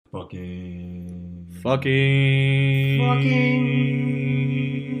Fucking. Fuck it.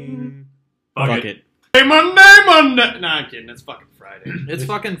 Hey, Monday. Nah, I'm kidding. It's fucking Friday. It's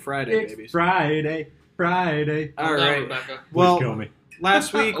fucking Friday, It's babies. Friday. All Calm down, right. Rebecca. Please kill me.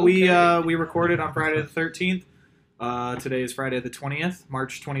 Last week Okay. we recorded on Friday the 13th. Today is Friday the 20th,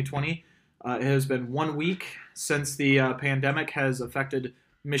 March 2020. It has been 1 week since the pandemic has affected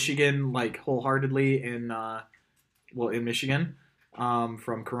Michigan like wholeheartedly in Michigan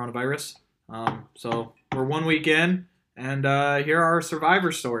from coronavirus. So we're 1 week in, and here are our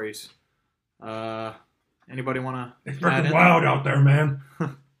survivor stories. Anybody want It's to add freaking in? wild out there, man.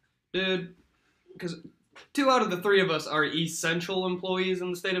 Dude, because 2 out of the 3 of us are essential employees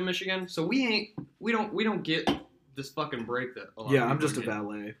in the state of Michigan, so we don't get this fucking break that a lot Yeah, of I'm people just a get.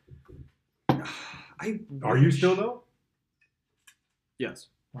 valet. Are you still though? Yes,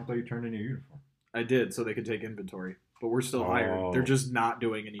 I thought you turned in your uniform. I did, so they could take inventory. But we're still Oh. hired. They're just not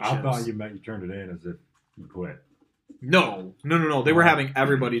doing any shifts. I thought you meant you turned it in as if you quit. No. They were having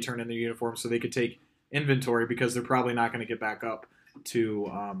everybody turn in their uniform so they could take inventory because they're probably not going to get back up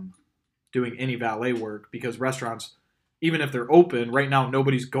to doing any valet work because restaurants, even if they're open, right now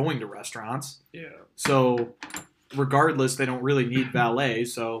nobody's going to restaurants. Yeah. So regardless, they don't really need valet.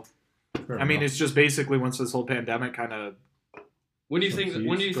 So, Fair I mean, enough. it's just basically once this whole pandemic kind of... When do you So think? geez,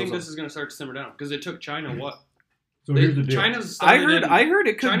 When do you goes think up. this is going to start to simmer down? Because it took China what? So here's the deal. China's I started heard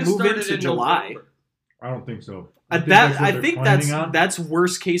it could China move started into in July. November. I don't think so. I think that's what think they're that's planning on. that's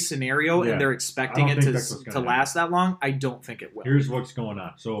worst case scenario, Yeah. and they're I expecting don't it think that's what's to gonna last that long. I don't think it will. Here's what's going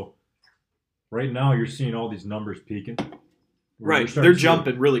on. So right now you're seeing all these numbers peaking. Right, We're starting they're to see-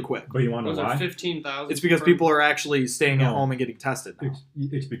 jumping really quick. But you want to Was know it why? 15,000? It's because people are actually staying at No. home and getting tested now.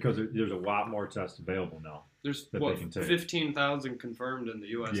 It's because there's a lot more tests available now. There's that what they can take. 15,000 confirmed in the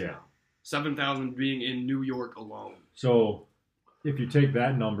U.S. Yeah. now. 7,000 being in New York alone. So if you take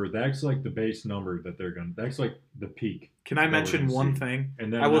that number, that's like the base number that they're going to, that's like the peak. Can I that we're mention gonna one see. thing?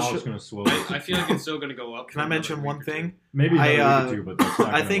 And then I will now sh- it's going to slowly. I feel like it's still going to go up. Can I mention one thing? Maybe another I, week or two, but that's not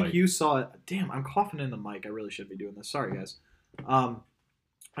I gonna, think like, you saw it. Damn, I'm coughing in the mic. I really should be doing this. Sorry, guys.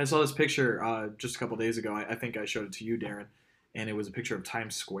 I saw this picture just a couple days ago. I think I showed it to you, Darren, and it was a picture of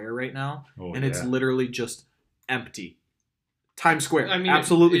Times Square right now, Oh, and it's yeah. literally just empty. Times Square, I mean,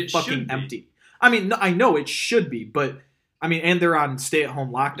 absolutely it should fucking be. empty. I mean, no, I know it should be, but I mean, and they're on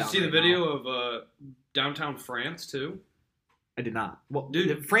stay-at-home lockdown. Did you see the right video now. of downtown France too? I did not. Well,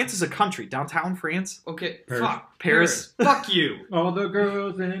 Dude. France is a country. Downtown France. Okay, Paris. fuck Paris. Fuck you. All the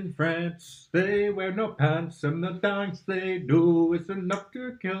girls in France, they wear no pants, and the dance they do is enough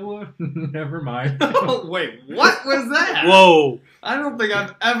to kill one. Never mind. Oh, wait, what was that? Whoa! I don't think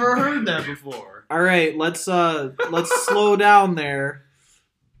I've ever heard that before. All right, let's slow down there.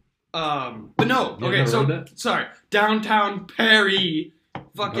 But no. You Okay, never so heard that? sorry. Downtown Paris,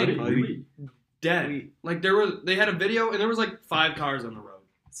 fucking Paris. dead. Like they had a video and there was like 5 cars on the road.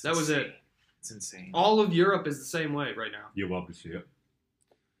 That was it. It's insane. All of Europe is the same way right now. You love to see it.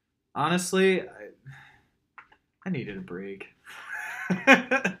 Honestly, I needed a break.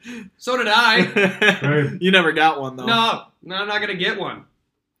 So did I. Right. You never got one though. No, I'm not gonna get one.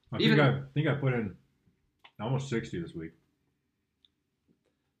 I Even- think I put in almost 60 this week.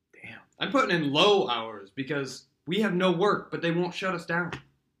 Damn. I'm putting in low hours because we have no work, but they won't shut us down.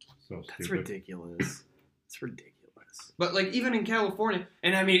 So That's stupid. ridiculous. It's ridiculous. But like even in California,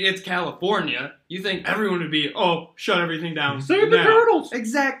 and I mean it's California, you think everyone would be, oh, shut everything down. Save the now. turtles!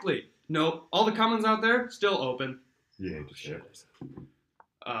 Exactly. Nope. All the commons out there still open. Yeah, just shit.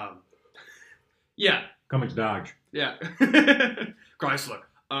 Yeah, Cummins Dodge. yeah. Chrysler.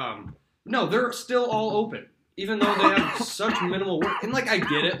 No, they're still all open, even though they have such minimal work. And like I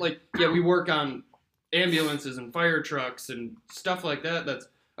get it, like yeah, we work on ambulances and fire trucks and stuff like that. That's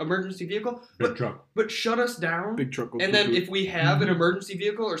emergency vehicle. Big truck. But shut us down. Big truck. And then if we have an emergency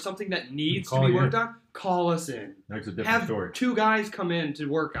vehicle or something that needs to Call be you worked in. on, call us in. That's a different Have story. 2 guys come in to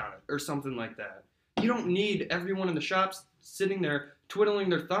work on it or something like that. You don't need everyone in the shops sitting there twiddling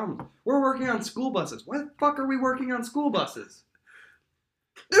their thumbs. We're working on school buses. Why the fuck are we working on school buses?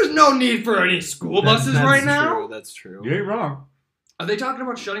 There's no need for any school buses That's right true, now. That's true. You ain't wrong. Are they talking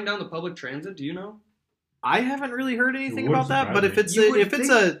about shutting down the public transit? Do you know? I haven't really heard anything It about wouldn't that, but if surprise it's me. You would if it's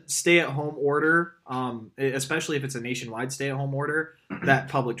a stay-at-home order, especially if it's a nationwide stay-at-home order, that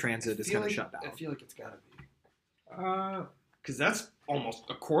public transit is going to shut I down. feel like it's gotta be. Because that's almost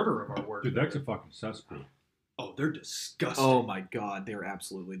a quarter of our work. Dude, that's a fucking cesspool. Oh, they're disgusting. Oh my god, they're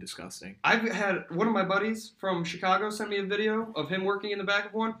absolutely disgusting. I've had one of my buddies from Chicago sent me a video of him working in the back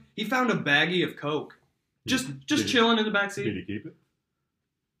of one. He found a baggie of Coke. Just Did he- chilling in the back Did seat. he keep it?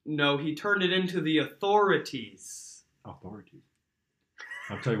 No, he turned it into the authorities. Authorities.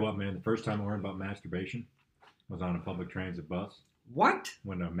 I'll tell you what, man. The first time I learned about masturbation was on a public transit bus What?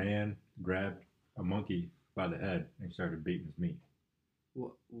 when a man grabbed a monkey by the head and started beating his meat.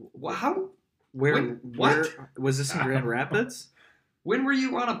 How? Where? What? Was this in Grand Rapids? When were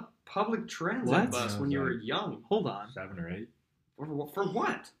you on a public transit What? bus when you were young? Hold on. 7 or 8. For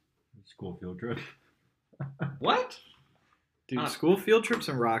what? School field trip. What? Dude, school field trips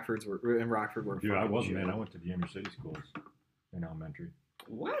in Rockford were Dude, I fucking wasn't, shit. man. I went to the inner city schools in elementary.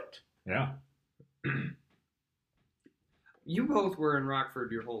 What? Yeah. You both were in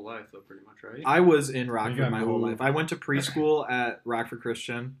Rockford your whole life, though, pretty much, right? I was in You Rockford got my whole moved. life. I went to preschool at Rockford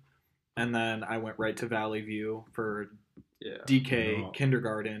Christian, and then I went right to Valley View for Yeah. DK No.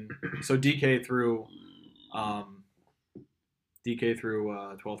 kindergarten. So DK through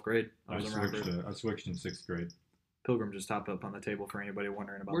 12th grade. I was in Rockford. I switched in 6th grade. Pilgrim just topped up on the table for anybody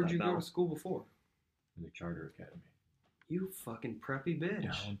wondering about Where'd that. you go bell. to school before? The charter academy. You fucking preppy bitch.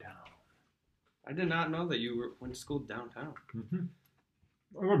 Downtown. I did not know that you went to school downtown. Mm-hmm.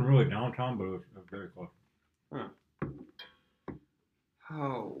 I wasn't really downtown, but it was very close.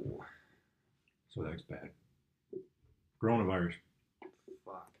 Oh, So that's bad. Coronavirus.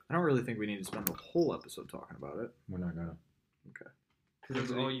 fuck. I don't really think we need to spend the whole episode talking about it. We're not gonna.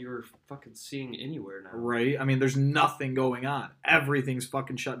 That's all you're fucking seeing anywhere now. Right? I mean, there's nothing going on. Everything's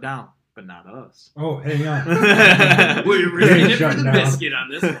fucking shut down, but not us. Oh, hang on. We're We ain't in it for shutting the down. biscuit on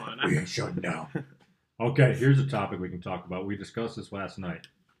this We one. ain't shutting down. Okay, here's a topic we can talk about. We discussed this last night.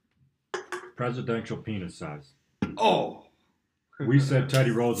 Presidential penis size. Oh, We said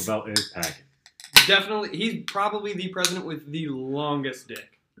Teddy Roosevelt is packing. definitely. He's probably the president with the longest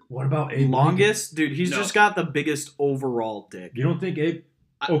dick. What about Abe? Longest? Dude, he's No. just got the biggest overall dick. Lincoln? You don't think Abe?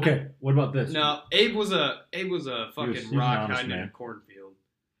 Okay, what about this? No, Abe was a fucking He was an rock honest hiding in man. a cornfield.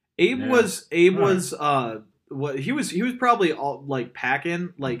 Abe Yeah. was Alright. what he was probably all like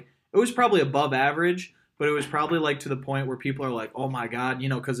packing, like it was probably above average, but it was probably like to the point where people are like, "Oh my god,"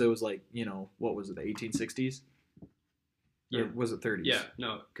 because it was like, what was it, the 1860s? Yeah. Or was it 30s? Yeah,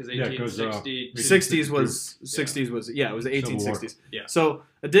 no, because Yeah, 'cause, 1860. 60s was Yeah. 60s was it was the Civil War. 1860s. Yeah. So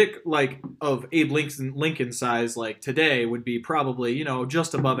a dick like of Abe Lincoln size like today would be probably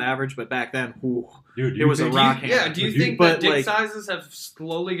just above average, but back then, whew, Dude, it was a think- rock Do you hand. think But, that dick like- sizes have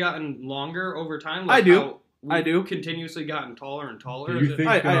slowly gotten longer over time? I do. how we've I do. Continuously gotten taller and taller. Do Is you it- think-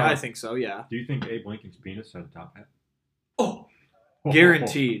 I think so, yeah. Do you think Abe Lincoln's penis had a top hat? Oh,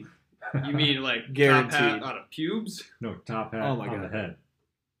 Guaranteed. you mean like top Guaranteed. hat out of pubes? No, top hat Oh my on God. the head.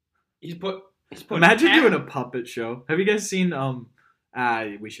 He's put. Imagine hat- doing a puppet show. Have you guys seen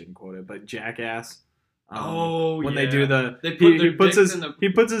we shouldn't quote it, but Jackass? When they do the They put he their puts dicks his in the- he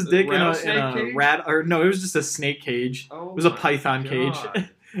puts his the dick in a rattlesnake cage? rat, or no, it was just a snake cage. Oh It was a my python cage. God.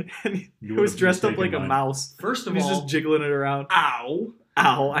 And You it was would've dressed up taken like a mine. mouse. First of He's all, just jiggling it around. ow,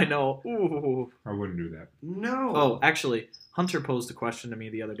 Ow, I know. Ooh. I wouldn't do that. no. Oh, actually, Hunter posed a question to me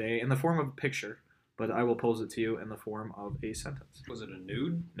the other day in the form of a picture, but I will pose it to you in the form of a sentence. Was it a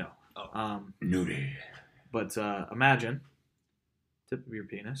nude? Nudie. But imagine tip of your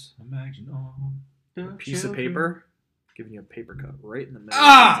penis, Imagine all the piece of children. paper, giving you a paper cut right in the middle.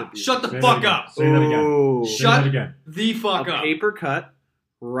 Ah! of the tip of your Shut the Say fuck that again. up. Say that again. Ooh. Say Shut that again. The fuck A up. paper cut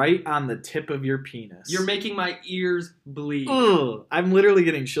right on the tip of your penis. You're making my ears bleed. Ugh, I'm literally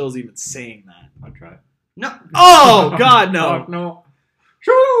getting chills even saying that. I'll try it. No, Oh God, no! Fuck no.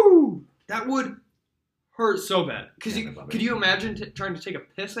 Shoo! that would hurt so bad. Cause Yeah, I love could it. you imagine trying to take a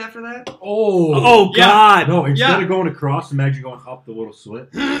piss after that? Oh. Oh Yeah. God! No, instead Yeah. of going across, imagine going up the little slit.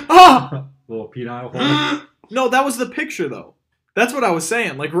 Oh Little penile hole. no, that was the picture though. That's what I was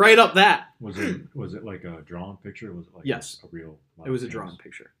saying. Like right up that. Was it like a drawn picture? Or was it like Yes. a real? It was a drawn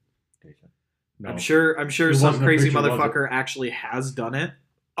picture. No. I'm sure It some wasn't a crazy picture, was it? motherfucker actually has done it.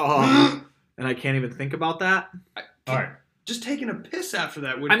 And I can't even think about that. All right. Just taking a piss after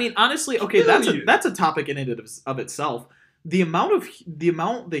that would. I mean, honestly, okay, Kill you. that's a topic in and of itself. The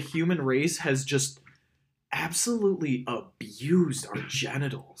amount the human race has just absolutely abused our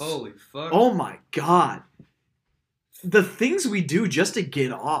genitals. holy fuck. Oh my God. The things we do just to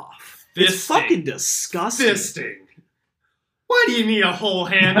get off. It's Fisting. fucking disgusting. Fisting. Why do you need a whole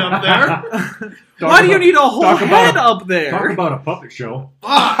hand up there? Why do you need a whole talk about head a- up there? Talk about a puppet show.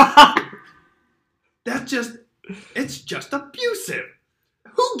 Fuck. It's just abusive.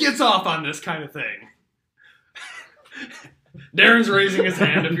 Who gets off on this kind of thing? Darren's raising his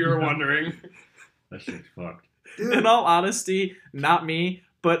hand if you were wondering. That shit's fucked. In all honesty, not me,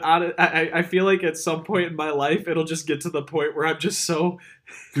 but I feel like at some point in my life, it'll just get to the point where I'm just so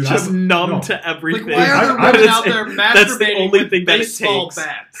Dude, just I've- numb no. to Like, everything. why are there I- women That's out there the masturbating only with thing that it baseball takes.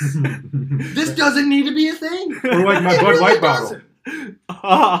 bats? This doesn't need to be a thing. Or like my It Bud really White bottle. doesn't.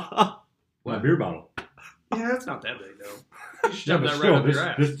 My beer bottle. Yeah, that's not that big though. You should Yeah, shove but that still, right up your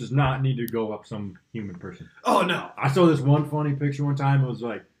ass. this does not need to go up some human person. Oh no. I saw this one funny picture one time. It was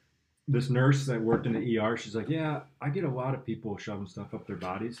like this nurse that worked in the ER. She's like, yeah, I get a lot of people shoving stuff up their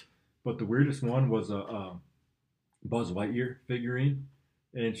bodies. But the weirdest one was a Buzz Lightyear figurine.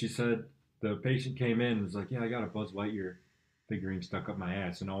 And she said the patient came in and was like, yeah, I got a Buzz Lightyear figurine stuck up my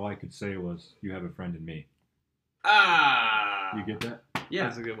ass. And all I could say was, you have a friend in me. Ah. You get that? Yeah.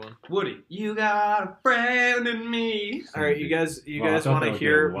 That's a good one. Woody, you got a friend in me. All right, you guys Well, I thought want that to would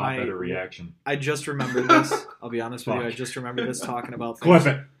hear get a lot better reaction. I just remembered this. I'll be honest with you. I Fuck. just remembered this talking about things.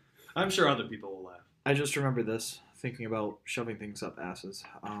 Clip it. I'm sure other people will laugh. I just remembered this thinking about shoving things up asses.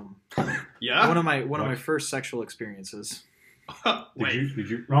 Yeah. One of my What? first sexual experiences. Wait. Did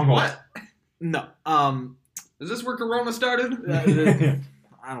you? Wrong one. What? No. Is this where Corona started?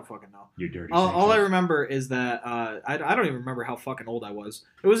 I don't fucking know. You dirty. All I Sanchez. remember is that I don't even remember how fucking old I was.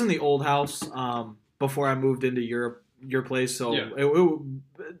 It was in the old house before I moved into your place, so Yeah.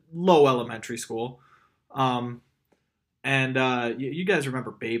 it low elementary school. And you guys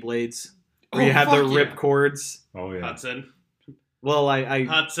remember Beyblades? Where you Oh, had the fuck rip yeah. cords. Oh yeah. Hudson. Well, I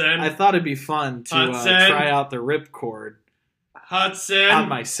Hudson. thought it'd be fun to Hudson. try out the rip cord Hudson. on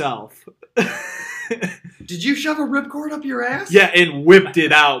myself. Did you shove a ripcord up your ass? Yeah, and whipped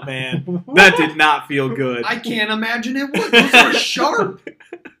it out, man. That did not feel good. I can't imagine it would. Those are sharp.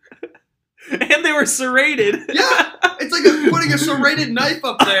 And they were serrated. Yeah. It's like putting a serrated knife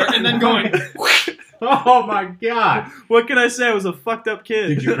up there and then going. Oh my god. What can I say? I was a fucked up kid.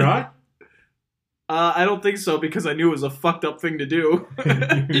 Did you cry? I don't think so because I knew it was a fucked up thing to do.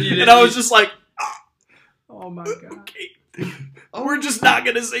 didn't- And I was just like, Oh my god. okay, we're just not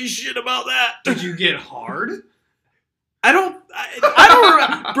gonna say shit about that. Did you get hard? I don't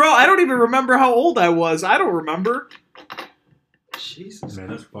bro. I don't even remember how old I was. I don't remember. Jesus. Man,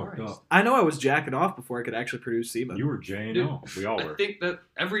 that's Christ. fucked up. I know I was jacking off before I could actually produce semen. You were J and Dude, O. We all I were. think that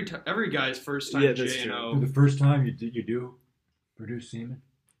every guy's first time Yeah, that's J and true. O. The first time you do produce semen,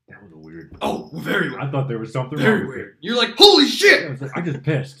 that was a weird. Oh, very weird. I thought there was something Very wrong with weird. You're like, holy it. shit! I was like, I just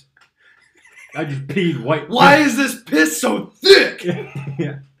pissed. I just peed white. Why is this piss so thick?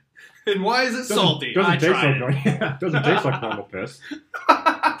 yeah. And why is it salty? Doesn't I taste tried like yeah, doesn't taste like normal piss.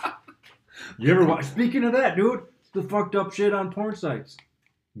 You ever watch? Speaking of that, dude, the fucked up shit on porn sites.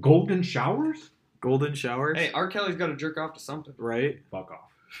 Golden showers? Golden showers, Hey, R. Kelly's got to jerk off to something. right? Fuck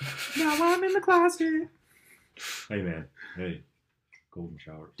off. Now I'm in the closet. Hey man, hey, golden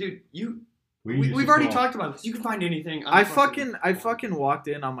showers. Dude, used we've to already call- talked about this. You can find anything. on I fucking walked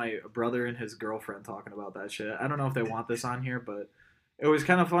in on my brother and his girlfriend talking about that shit. I don't know if they want this on here, but it was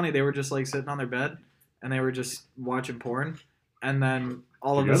kind of funny. They were just like sitting on their bed and they were just watching porn, and then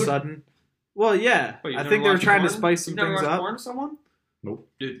all of a Together? sudden, well, yeah, Wait, you've I never think they were watched trying to porn? spice some You've never things watched up. porn with someone? Nope.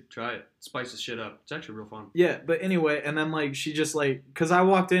 Dude, try it. Spices shit up. It's actually real fun. Yeah, but anyway, and then like she just like, cause I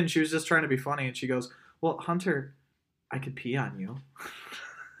walked in, she was just trying to be funny, and she goes, "Well, Hunter, I could pee on you,"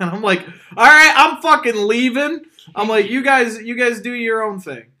 and I'm like, "All right, I'm fucking leaving." I'm like, "You guys do your own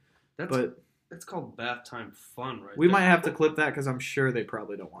thing," but That's called bath time fun, right? we there. might have to clip that because I'm sure they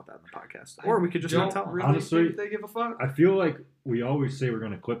probably don't want that in the podcast, or we could just not Don't tell them. really Honestly, think they give a fuck. I feel like we always say we're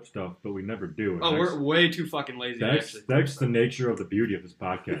gonna clip stuff, but we never do. And Oh, that's- we're way too fucking lazy. to That's actually. that's the nature of the beauty of this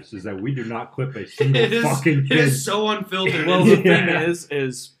podcast is that we do not clip a single It is. fucking It thing. is so unfiltered. Well, the Yeah. thing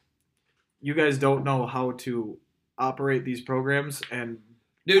is you guys don't know how to operate these programs, and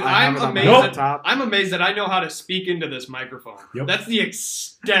Dude, I I'm have it on my amazed. laptop. I'm amazed that I know how to speak into this microphone. Yep. That's the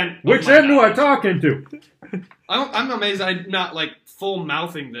extent. of Which my end do I knowledge. talk into? I'm amazed I'm not like full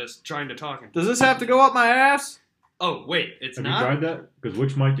mouthing this, trying to talk into. Does this have to go up my ass? Oh wait, it's Have not you tried that? Because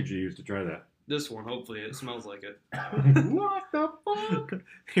which mic did you use to try that? this one. Hopefully, it smells like it. What the fuck?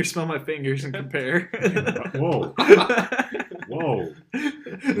 Here, smell my fingers and compare. Whoa, whoa.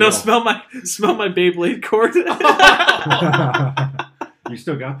 No, smell my Beyblade cord. You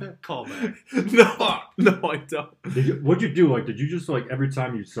still got that? Call back. no, Fuck. no, I don't. What'd you do? Like, did you just like every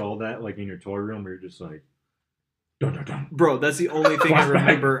time you saw that, like in your toy room, where you're just like, dun dun dun. Bro, that's the only thing I Flashback.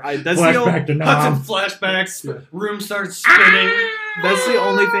 remember. That's the Flashback to Hudson Nam. flashbacks. Yeah. Room starts spinning. That's the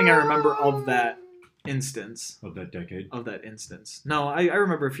only thing I remember of that instance. Of that decade, No, I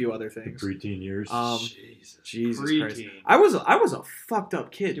remember a few other the things. preteen years. Jesus Preteen. Christ. I was a fucked up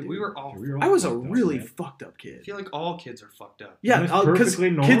kid. Dude, Dude. we were all. We were all I was a fucked up, really man. fucked up I kid. feel like all kids are fucked up. Yeah, It's because perfectly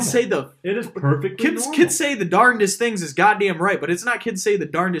normal. kids say the It is perfectly kids normal. kids say the darndest things is goddamn right, but it's not kids say the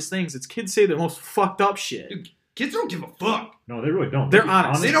darndest things. It's kids say the most fucked up shit. Dude, kids don't give a fuck. No, they really don't. They're Be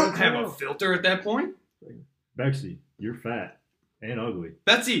honest. They don't as have a hell. filter at that point. Bexy, you're fat and ugly.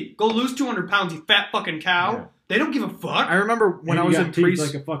 Betsy, go lose 200 pounds, you fat fucking cow. Yeah. They don't give a fuck. I remember when I was in teeth preschool.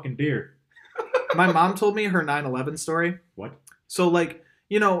 like a fucking deer. My mom told me her 9/11 story. What? So like,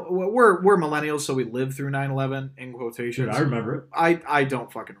 you know, we're millennials, so we lived through 9/11 in quotations. Dude, I remember it. I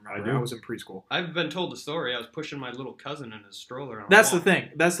don't fucking remember. I do. I was in preschool. I've been told the story. I was pushing my little cousin in his stroller. On That's a the thing.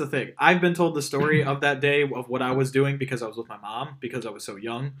 That's the thing. I've been told the story of that day of what I was doing because I was with my mom because I was so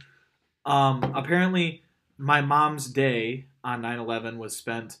young. Apparently, my mom's day on 9/11 was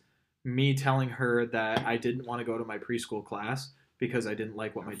spent me telling her that I didn't want to go to my preschool class because I didn't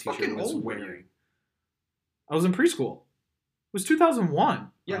like what my teacher fucking was old were you? wearing. I was in preschool. It was 2001.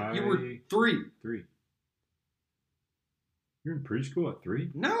 Yeah, you were 3. 3. You're in preschool at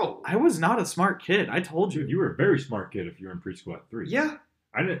 3? No. I was not a smart kid. I told you. Dude, you were a very smart kid if you were in preschool at 3. Yeah.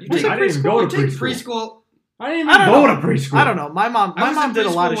 I didn't. You Dude, take I didn't even go You to take preschool. preschool. I didn't I even don't go know. to preschool. I don't know. My mom I was in did a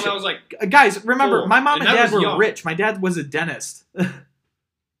lot of preschool shit. when I was like, Guys, remember, 4, my mom and and I dad was were young. rich. My dad was a dentist. you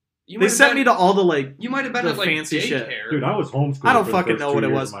They might have sent been- me to all the like. You might have been the at like fancy shit. daycare. Dude, I was homeschooled. I don't for the fucking first know 2 what it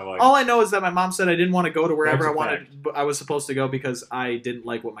years was. of my life. All I know is that my mom said I didn't want to go to wherever That's I a wanted. I was supposed to go because I didn't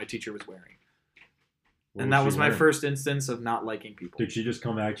like what my teacher was wearing, What and that she was my wearing? first instance of not liking people. Did she just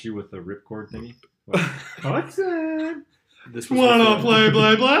come at you with a ripcord thingy? What? What's that? This was Wanna before- play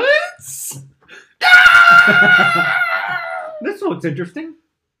Blades? This one's interesting.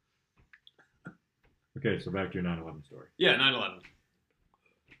 Okay, so back to your 9/11 story. Yeah, 9/11.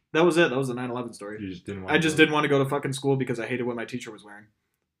 That was it. That was the 9/11 story. You just didn't want. I just didn't want to go to fucking school because I hated what my teacher was wearing,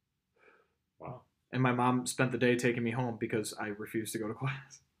 Wow. and my mom spent the day taking me home because I refused to go to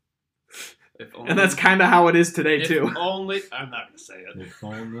class. If only, And that's kind of how it is today if too. only. I'm not gonna say it, If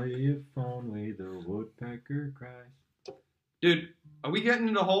only the woodpecker cries. dude. Are we getting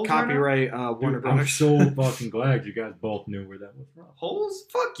into holes? right now? Copyright Warner Dude, I'm Brothers. so fucking glad you guys both knew where that was from. Holes?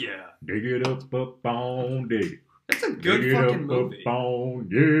 Fuck yeah. Dig it up on dig it. That's a good Dig it fucking up movie. on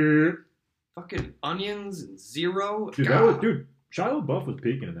yeah. Fucking onions and Zero. Dude, God. that was Shia LaBeouf was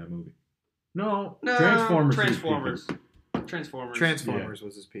peaking in that movie. No, No, Transformers. he was Transformers. peaking. Transformers. Transformers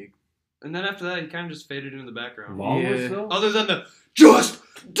was his peak. And then after that, he kind of just faded into the background. Lawless Yeah. though? Other than the just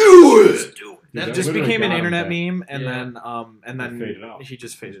do it. Dude, That that Just literally became an got him internet back meme, and Yeah. then faded out. he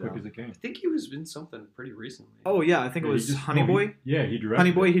just as faded quick out. as it came. I think he was in something pretty recently. Oh yeah, I think it Yeah, was he just- Honey no, Boy. he directed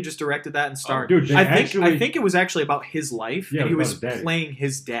Honey Boy, it. he just directed that and starred. dude, they I think it was actually about his life, Yeah, and he it was was about his daddy. playing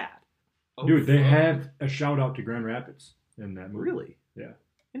his dad. Oh, Dude, they fuck. have a shout out to Grand Rapids in that movie. Really? Yeah.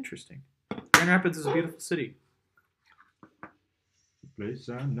 Interesting. Grand Rapids is a beautiful city. The place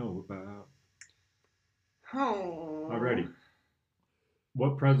I know about. Oh. Alrighty.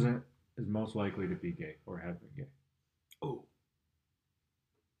 What president is most likely to be gay or have been gay? Oh.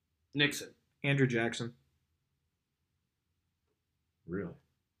 Nixon. Andrew Jackson. Really?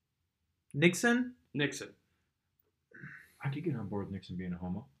 Nixon? Nixon. I could get on board with Nixon being a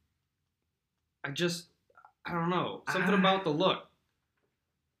homo. I don't know. Something about the look.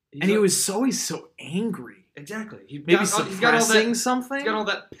 And he was always so angry. Exactly. Maybe he's got all suppressing that. something? He's got all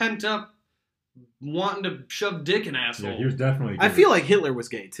that pent up wanting to shove dick in asshole. Yeah, he was definitely gay. I feel like Hitler was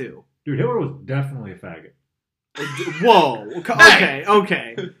gay too. Dude, Hitler was definitely a faggot. Whoa. Okay.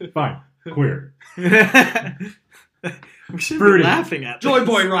 Fine. Queer. We should Fruity. be laughing at Joy this.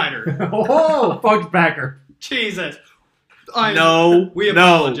 Boy Rider. Oh, Fudge Packer. Jesus. No. We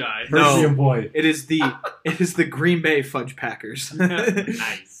apologize. No. Hershey and Boyd. It is the Green Bay Fudge Packers.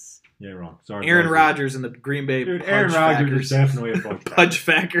 Nice. Yeah, wrong. Sorry. Aaron Rodgers. Rodgers and the Green Bay Dude, Pudge Aaron Rodgers Packers. is definitely a fudge packer. Pudge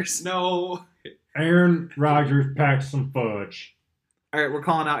Packers. No. Aaron Rodgers packed some fudge. All right, we're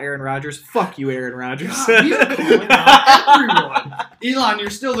calling out Aaron Rodgers. Fuck you, Aaron Rodgers. God, we are calling out everyone. Elon, you're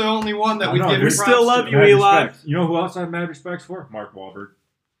still the only one that I we've know, given we props still love to. you, Mad Elon. respects. You know who else I have mad respects for? Mark Wahlberg.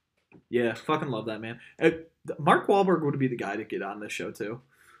 Yeah, fucking love that man. Mark Wahlberg would be the guy to get on this show too.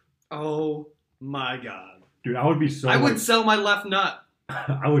 Oh my god. Dude, I would be so. I would like- sell my left nut.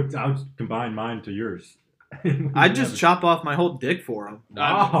 I would combine mine to yours. I'd just chop off my whole dick for him.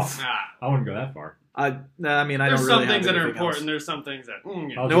 Wow. Ah. I wouldn't go that far. I mean, I There's don't really some have things that are anything important. else. There's some things that. I was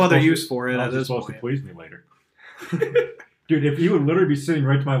No just other supposed use to- for it I at was just this supposed point. to please me later. Dude, if he would literally be sitting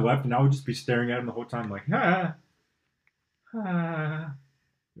right to my left, and I would just be staring at him the whole time, like, you're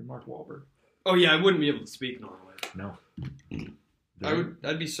Mark Wahlberg. Oh yeah, I wouldn't be able to speak normally. No.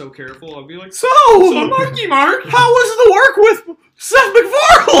 I'd be so careful. I'd be like, So, Marky Mark. how was the work with Seth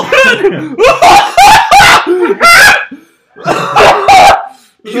MacFarlane?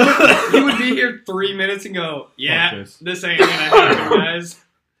 He would be here 3 minutes and go, yeah, this. this ain't gonna happen, guys.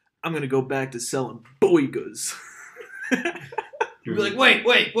 I'm gonna go back to selling boigas. You'd be like,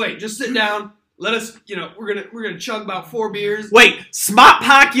 wait, just sit down. Let us, we're gonna chug about 4 beers. Wait, smart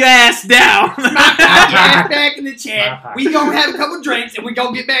park your ass down. Back in the chair. We gonna have a couple drinks and we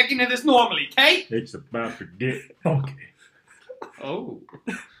gonna get back into this normally, okay? It's about to get funky. Oh.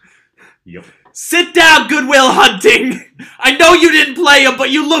 Yep. Sit down, Goodwill Hunting. I know you didn't play him, but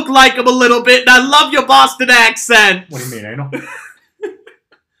you look like him a little bit, and I love your Boston accent. What do you mean, anal?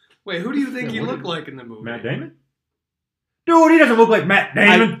 Wait, who do you think Yeah, he what looked did- like in the movie? Matt Damon? Dude, he doesn't look like Matt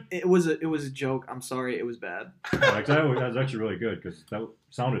Damon. It was a joke. I'm sorry, it was bad. Like, that was actually really good because that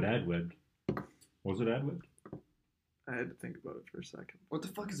sounded ad-libbed. Was it ad-libbed? I had to think about it for a second. What the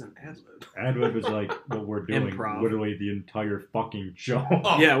fuck is an ad lib? Ad-lib is like what we're doing Improv. literally the entire fucking show.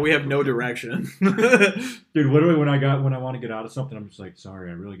 Oh. Yeah, we have no direction. Dude, literally when I want to get out of something, I'm just like, sorry,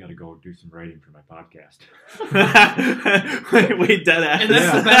 I really got to go do some writing for my podcast. wait, dead ass. And that's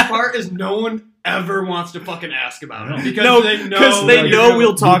Yeah. the best part is no one ever wants to fucking ask about it because No, they know because they like, know you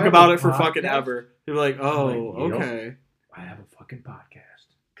we'll have talk a about it for podcast? fucking ever. They're like, oh, Like, yep. okay. I have a fucking podcast.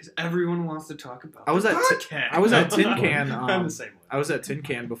 because everyone wants to talk about. I was the at podcast. I was at Tin Can. I'm the same way. I was at Tin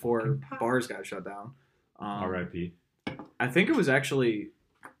Can before bars got shut down. R.I.P. I think it was actually.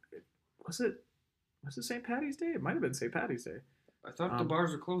 Was it St. Patty's Day? It might have been St. Patty's Day. I thought the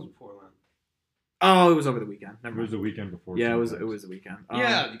bars were closed before then. Oh, it was over the weekend. It Never was mind. the weekend before. Yeah, it was sometimes. the weekend.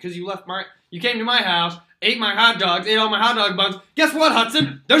 Yeah, because you came to my house, ate my hot dogs, ate all my hot dog buns. Guess what,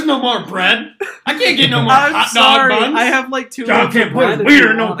 Hudson? There's no more bread. I can't get no more I'm hot sorry. dog buns. I have like 2. John loaves can't of put his bread if wiener you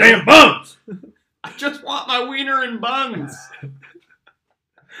in no want it. damn buns. I just want my wiener and buns.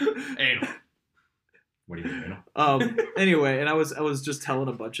 Anal. What do you mean, anal? Anyway, and I was just telling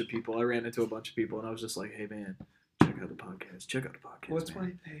a bunch of people. I ran into a bunch of people, and I was just like, "Hey, man, check out the podcast. Check out the podcast." What's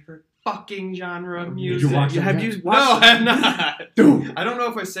man. my favorite fucking genre of Did music? you watch it? Have you No, watched? I have not. Dude. I don't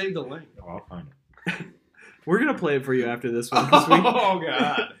know if I saved the link. Oh, I'll find it. We're gonna play it for you after this one. 'Cause Oh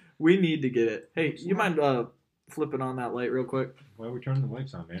god. we need to get it. Hey, you mind flipping on that light real quick? Why are we turning the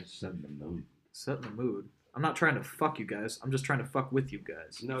lights on, man? It's setting the mood. Setting the mood. I'm not trying to fuck you guys. I'm just trying to fuck with you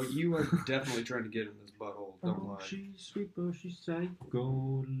guys. No, you are definitely trying to get in this butthole. Don't lie. She's sweet, but she's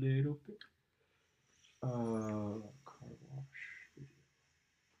psycho little bit. Car wash.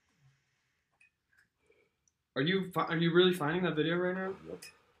 Are you really finding that video right now? Yep.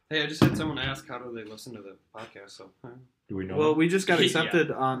 Hey, I just had someone ask how do they listen to the podcast. So Do we know? Well, we just got Yeah. accepted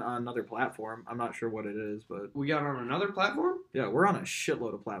on another platform. I'm not sure what it is, but we got on another platform. yeah, we're on a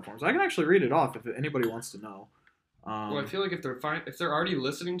shitload of platforms. I can actually read it off if anybody wants to know. Well, I feel like if they're already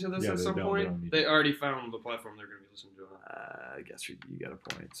listening to this Yeah, at they some don't point, need they to. already found the platform they're going to be listening to. I guess you got a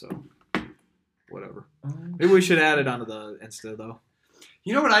point. So whatever. Maybe we should add it onto the Insta though.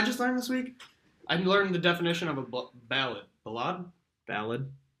 You know what I just learned this week? I learned the definition of a ballad. Ballad.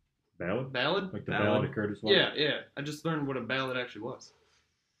 Ballad? Ballad? Like the Ballad. ballad of Curtis Love? Yeah. I just learned what a ballad actually was.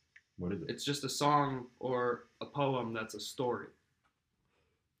 What is it? It's just a song or a poem that's a story,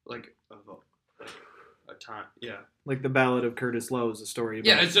 like of a time. Yeah. Like the Ballad of Curtis Lowe is a story about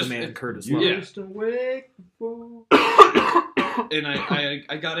Yeah, it's just- the man it's- Curtis You Lowe. Yeah. used to wake before. And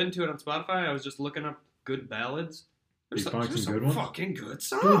I got into it on Spotify. I was just looking up good ballads. Did you find there's some good ones? fucking good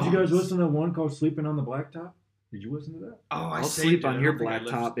songs. Dude, did you guys listen to one called "Sleeping on the Blacktop"? Did you listen to that? Oh, I'll saved sleep it. on I your don't think I blacktop,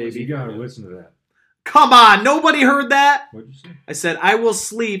 listened- baby. You gotta listen to that. Come on, nobody heard that? What'd you say? I said I will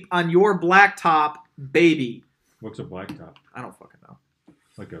sleep on your blacktop, baby. What's a blacktop? I don't fucking know.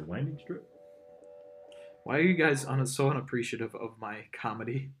 Like a landing strip? Why are you guys so unappreciative of my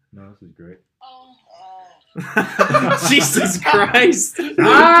comedy? No, this is great. Jesus Christ!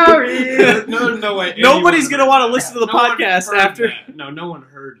 Sorry. No way. Nobody's anyone gonna heard want to that. listen to the No one podcast heard after. that. No one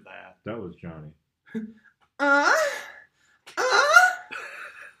heard that. That was Johnny.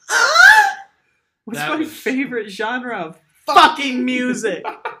 What's That my was- favorite genre of fucking music?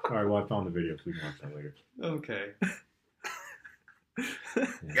 All right, well, I found the video, so we can watch that later. Okay.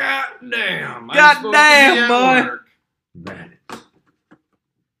 God damn. God damn, boy. Bandits.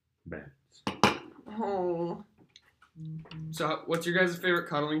 Bandits. Oh. So, what's your guys' favorite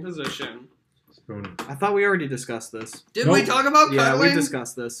cuddling position? Spooning. I thought we already discussed this. Did Nope. we talk about Yeah, cuddling? we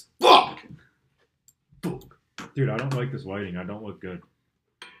discussed this. Fuck! Dude, I don't like this lighting. I don't look good.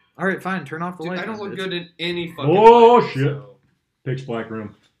 All right, fine. Turn off the Dude, light. I don't then, look bitch. good in any fucking Oh, light, shit. so- Pitch black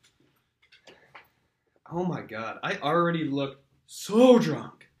room. Oh my god. I already look so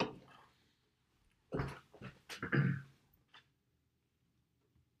drunk.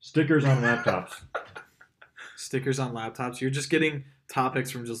 Stickers on laptops. Stickers on laptops. You're just getting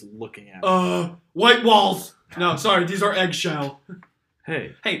topics from just looking at it. White walls. No, sorry, these are eggshell.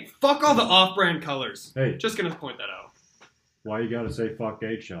 Hey, Hey, fuck all the off-brand colors. Hey, Just gonna point that out. why you gotta say fuck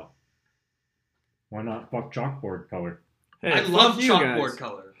eggshell? Why not fuck chalkboard color? hey, I fuck love you chalkboard guys.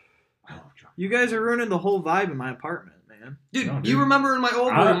 color. I love chalkboard. You guys are ruining the whole vibe in my apartment, man. Dude, No, dude. you remember in my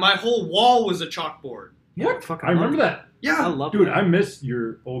old room, my whole wall was a chalkboard. What? Fucking I remember love that. I Yeah. love Dude, that. I miss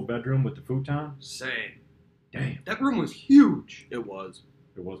your old bedroom with the futon. Same. Damn. That room was huge. It was.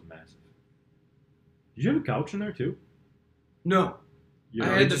 It was massive. Did you have a couch in there too? No. You I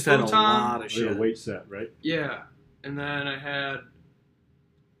know, had They the just had a futon. lot of you had shit. a weight set, right? Yeah. And then I had...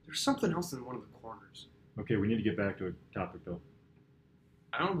 There's something else in one of the corners. Okay, we need to get back to a topic though.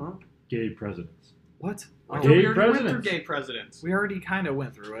 I don't know. Gay presidents. What? I Oh, thought Gay we already went presidents. through gay presidents. we already kind of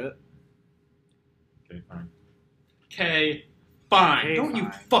went through it. Okay, fine. K. Fine. K, Don't you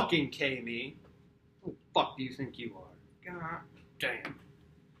fine. fucking K me. Who the fuck do you think you are? God damn.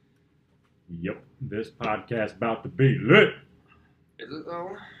 Yep. This podcast about to be lit. Is it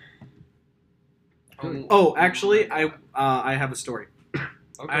though? Oh, actually, I have a story.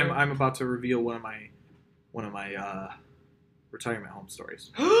 Okay. I'm about to reveal one of my retirement home stories,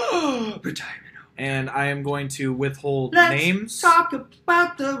 Retirement. and I am going to withhold Let's names. talk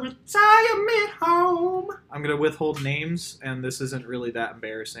about the retirement home. I'm going to withhold names, and this isn't really that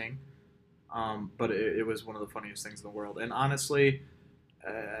embarrassing, but it was one of the funniest things in the world. And honestly,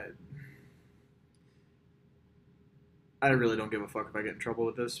 I really don't give a fuck if I get in trouble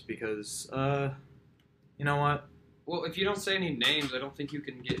with this because, you know what? Well, if you don't say any names, I don't think you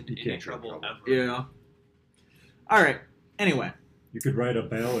can get into You any can't get in trouble trouble. ever. Yeah. All right. Anyway, You could write a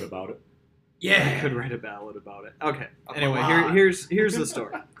ballad about it. I could write a ballad about it. Okay. A Anyway, ballad. here's the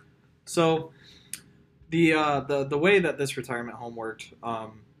story. So, the way that this retirement home worked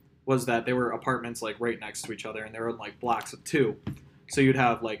was that there were apartments like right next to each other, and they were in like blocks of 2. So you'd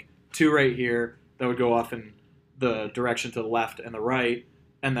have like 2 right here that would go off in the direction to the left and the right,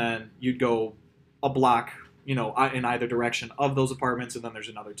 and then you'd go a block, you know, in either direction of those apartments, and then there's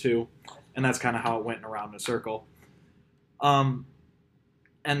another 2, and that's kind of how it went around in a circle.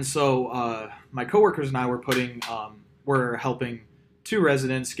 And so my coworkers and I were helping 2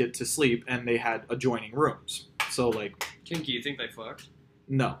 residents get to sleep, and they had adjoining rooms. So like, Kinky, you think they fucked?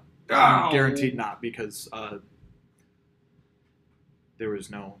 no, Oh. guaranteed not, because there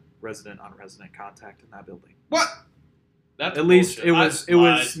was no resident-on-resident contact in that building. What? That's At least bullshit. it was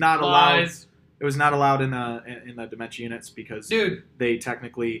Lies. not allowed. Lies. It was not allowed in the dementia units because Dude, they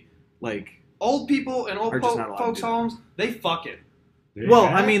technically like. old people and old Are just not allowed to folks' do that. homes, they fucking. They Well,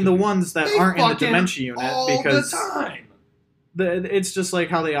 have I mean to the be. ones that They aren't in the fucking dementia unit all because the time. it's just like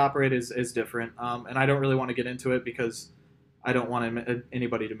how they operate is different, and I don't really want to get into it because I don't want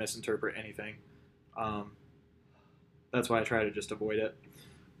anybody to misinterpret anything. That's why I try to just avoid it.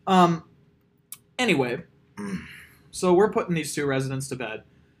 Anyway, so we're putting these 2 residents to bed.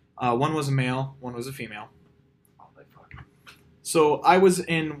 One was a male, one was a female. Oh, they fucking. So I was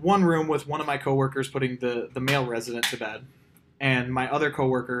in one room with one of my coworkers putting the male resident to bed, and my other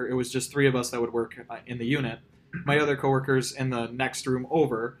coworker, it was just 3 of us that would work in the unit. My other coworkers in the next room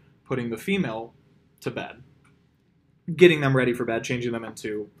over putting the female to bed, getting them ready for bed, changing them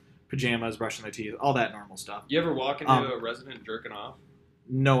into pajamas, brushing their teeth, all that normal stuff. You ever walk into Um, a resident jerking off?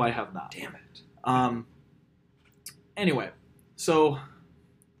 No, I have not. Damn it. Anyway, so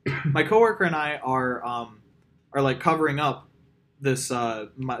my coworker and I are like covering up this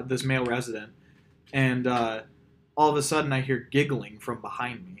this male resident, and all of a sudden I hear giggling from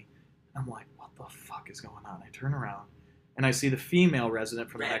behind me. I'm like, what the fuck is going on? I turn around and I see the female resident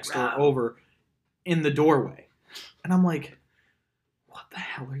from the Red next door Rob. over in the doorway, and I'm like, what the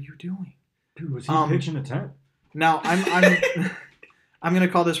hell are you doing? Dude, was he pitching a tent? Now I'm gonna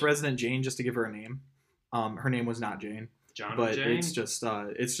call this resident Jane just to give her a name. Her name was not Jane, John but and Jane? it's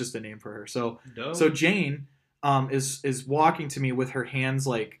just a name for her. So Dope. so Jane is walking to me with her hands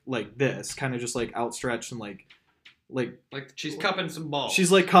like this, kind of just like outstretched and like like she's cupping some balls. she's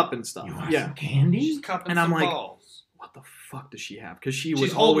like cupping stuff. You want Yeah. some candy? She's cupping And I'm some like, balls. What the fuck does she have? Because she She's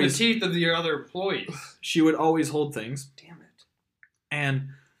would holding always the teeth of the other employees. she would always hold things. Damn it.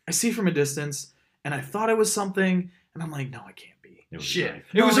 And I see from a distance, and I thought it was something, and I'm like, no, it can't be. It was Shit. nice.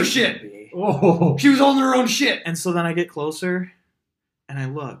 It was No, a can't shit. be. Oh, She was holding her own shit. And so then I get closer, and I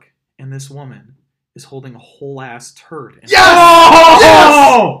look, and this woman is holding a whole ass turd. In Yes!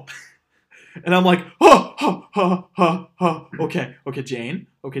 Oh! And I'm like, okay, Jane,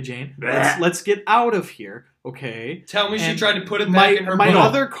 let's get out of here, okay. Tell me she And tried to put it My back in her my butt.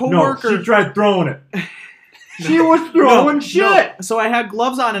 other No, coworker, she tried throwing it. She was throwing shit. No. So I had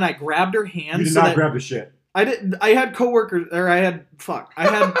gloves on, and I grabbed her hand. You did so not that grab the shit. I did. I had coworkers, or I had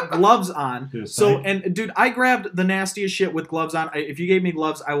gloves on. Did it So sign? and dude, I grabbed the nastiest shit with gloves on. If you gave me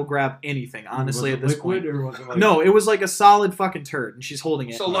gloves, I will grab anything. Honestly, Was at it this liquid point, or was it like no, it was like a solid fucking turd, and she's holding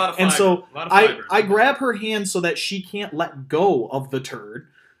it. So a lot of fiber. And so a lot of fiber. I grab her hand so that she can't let go of the turd,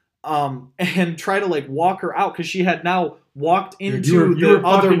 and try to like walk her out because she had now walked into you the were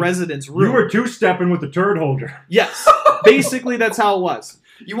other fucking- resident's room. You were two-stepping with the turd holder. Yes, basically that's how it was.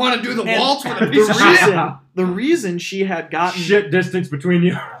 You want to do the And waltz with a the piece of shit? reason she had gotten Shit distance between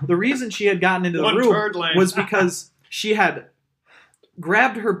you. the reason she had gotten into the One room turd lane. was because she had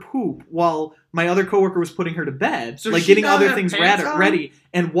grabbed her poop while my other coworker was putting her to bed, So like she getting not other have things pants on? ready,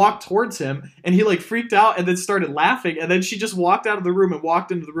 and walked towards him, and he like freaked out and then started laughing, and then she just walked out of the room and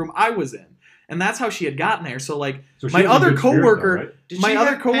walked into the room I was in, and that's how she had gotten there. So like So she my was in other good spirit, coworker, though, right? Did my she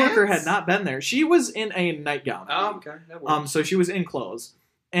other have coworker pants? had not been there. She was in a nightgown. Oh, okay. That works. So she was in clothes.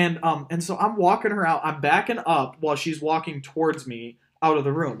 And so I'm walking her out. I'm backing up while she's walking towards me out of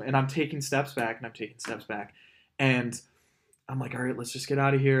the room. And I'm taking steps back and I'm taking steps back. And I'm like, all right, let's just get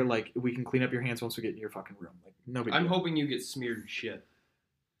out of here. Like, we can clean up your hands once we get in your fucking room. Like, no big I'm deal. hoping you get smeared in shit.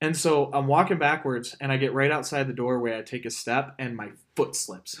 And so I'm walking backwards and I get right outside the doorway. I take a step and my foot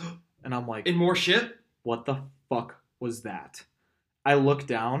slips. And I'm like, In more shit? what the fuck was that? I look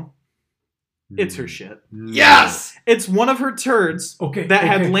down. It's her shit. No. Yes! It's one of her turds Okay. that okay.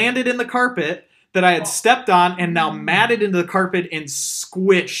 had landed in the carpet that I had stepped on and now matted into the carpet and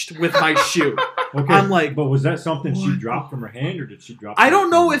squished with my shoe. Okay. I'm like, but was that something she what dropped from her hand, or did she drop? I it don't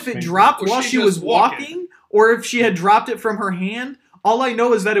know from if her it finger? dropped Was while she she was just walking? walking or if she had dropped it from her hand. All I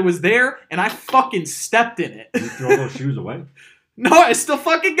know is that it was there and I fucking stepped in it. You throw those shoes away. No, I still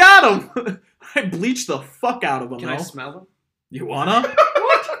fucking got them. I bleached the fuck out of them. Can I smell them? You wanna?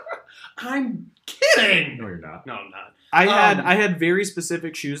 What? I'm kidding! No, you're not. No, I'm not. I had very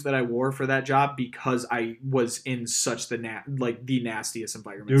specific shoes that I wore for that job because I was in such the the nastiest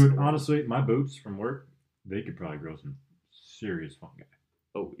environments. in Dude, the world. honestly, my boots from work, they could probably grow some serious fungi.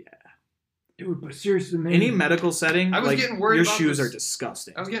 Oh yeah. Dude, but seriously, man. Any medical setting, I was like, getting worried your about shoes this. are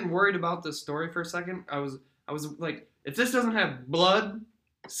disgusting. I was getting worried about this story for a second. I was like, if this doesn't have blood,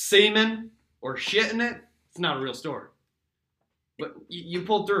 semen, or shit in it, it's not a real story. But you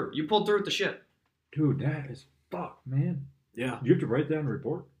pulled through. You pulled through with the shit. Dude, that is fucked, man. Yeah. You have to write down a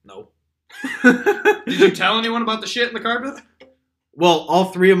report. No. Did you tell anyone about the shit in the carpet? Well, all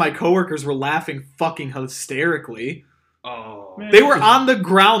three of my coworkers were laughing fucking hysterically. Oh. Man. They were on the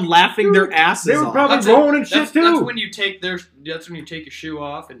ground laughing their asses They were off. probably That's rolling and shit That's too. when you take that's when you take your shoe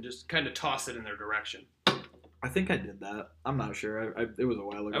off and just kind of toss it in their direction. I think I did that. I'm not sure. It was a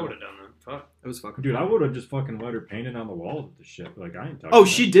while ago. I would have done that. Fuck. It was fucking. Dude, I fun. would have just fucking let her paint it on the walls with the shit. Like I ain't touching Oh, that.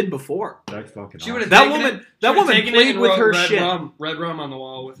 she did before. That's fucking. She would have That taken woman- it. that she would've woman taken played it and with wrote her red shit. Red rum on the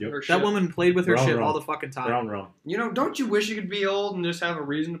wall with Yep. her shit. That woman played with her Brown shit rum. all the fucking time. brown rum. You know, don't you wish you could be old and just have a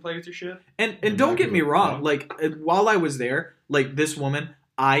reason to play with your shit? And I'm don't not get me gonna wrong, fuck. like while I was there, like this woman,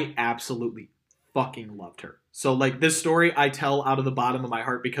 I absolutely fucking loved her. So like this story I tell out of the bottom of my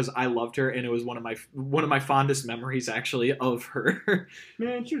heart because I loved her and it was one of my fondest memories actually of her.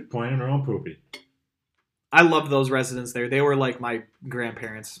 Man, she was playing in her own poopy. I loved those residents there. They were like my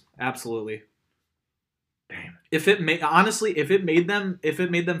grandparents. Absolutely. Damn. If it made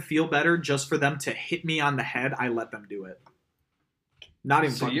them feel better just for them to hit me on the head, I let them do it. Not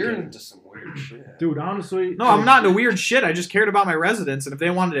even So fucking you're kidding. into some weird shit. Dude, honestly. No, I'm not into weird shit. I just cared about my residents, and if they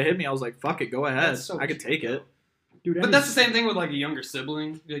wanted to hit me, I was like, "Fuck it, go ahead. That's so I could take it." Dude, But that's the same thing with like a younger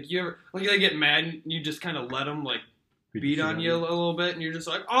sibling. Like you ever, like they get mad, and you just kind of let them like beat on you a little bit, and you're just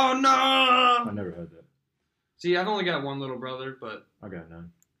like, oh I no. never had that. See, I've only got one little brother, but I got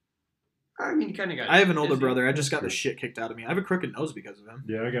none. I mean, you kind of got. I have an older Izzy. brother. I just got the shit kicked out of me. I have a crooked nose because of him.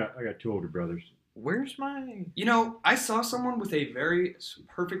 Yeah, I got two older brothers. Where's my? You know, I saw someone with a very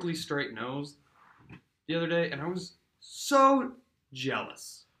perfectly straight nose the other day, and I was so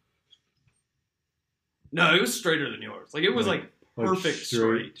jealous. No, it was straighter than yours. Like it was like perfect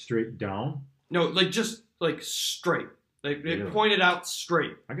straight. Straight down. No, like just like straight. Like it Really? pointed out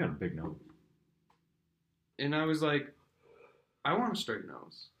straight. I got a big nose. And I was like, I want a straight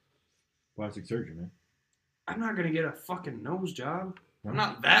nose. Plastic surgery, man. I'm not gonna get a fucking nose job. I'm Huh?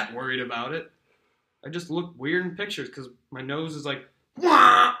 not that worried about it. I just look weird in pictures because my nose is like,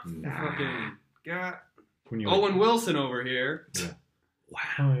 wah! Nah. Fucking God. When you Owen Wilson over here.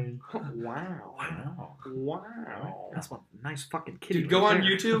 Wow. Wow. Wow. Wow. That's one nice fucking kitty. Dude, go right on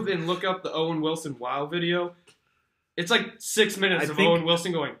there. YouTube and look up the Owen Wilson wow video. It's like 6 minutes I of think- Owen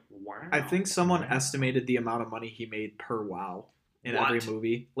Wilson going, wow. I think someone estimated the amount of money he made per wow in What? every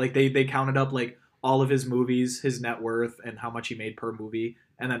movie. Like they counted up like all of his movies, his net worth, and how much he made per movie,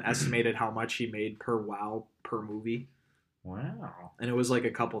 and then estimated how much he made per wow per movie. Wow. And it was like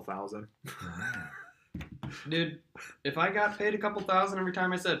a couple thousand. Dude, if I got paid a couple thousand every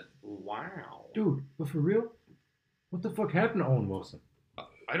time I said, wow. Dude, but for real? What the fuck happened to Owen Wilson?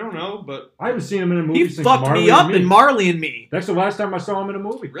 I don't know, but I haven't seen him in a movie He since fucked Marley me up and in Marley and Me. That's the last time I saw him in a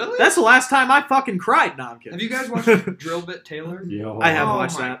movie. really? That's the last time I fucking cried. No, I'm kidding. Have you guys watched Drill Bit Taylor? Yo. I have Oh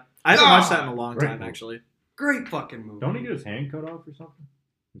watched my that. I haven't watched that in a God. long Great time, movie. actually. Great fucking movie. Don't he get his hand cut off or something?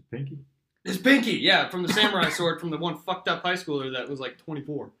 His pinky? His pinky, yeah, from the samurai sword from the one fucked up high schooler that was like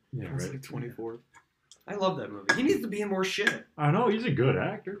 24. Yeah, I was right. like 24. I love that movie. He needs to be in more shit. I know he's a good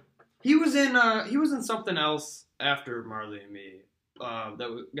actor. He was in something else after Marley and Me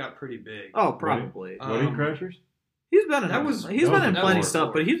got pretty big. Oh, probably. Wedding Crashers? He's been in that was- he's that been was in a plenty horror stuff,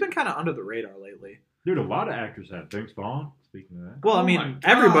 story. but he's been kind of under the radar lately. Dude, a lot of actors have. Vince Vaughn, speaking of that. Well, I Oh mean, my God,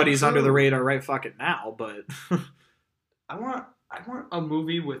 everybody's true. under the radar right fucking now, but I want a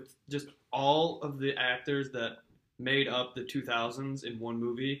movie with just all of the actors that made up the 2000s in one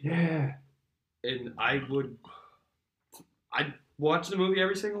movie, Yeah. and I'd watch the movie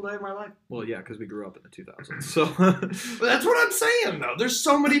every single day of my life. well, yeah, because we grew up in the 2000s. So But that's what I'm saying, though. There's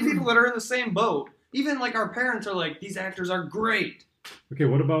so many people that are in the same boat. Even like our parents are like, these actors are great. Okay,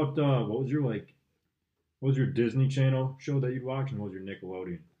 what about, what was your Disney Channel show that you'd watch, and what was your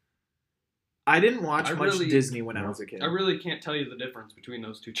Nickelodeon? I didn't watch I much really- Disney when I was a kid. I really can't tell you the difference between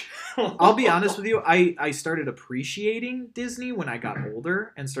those two channels. I'll be honest with you. I started appreciating Disney when I got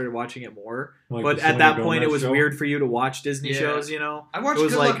older and started watching it more. Like But the at that Selena point, it Gomez was show? weird for you to watch Disney Yeah. shows. You know, I watched It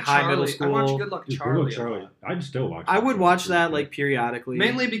was Good like Luck high Charlie. middle I watched school. Good Luck Dude, Charlie. Good Luck a lot. I'd still watch I that would show. watch that like periodically.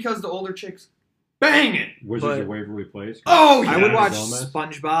 Mainly because the older chicks bang it. Wizards but- of Waverly Place. Oh, I would Selena watch Gomez.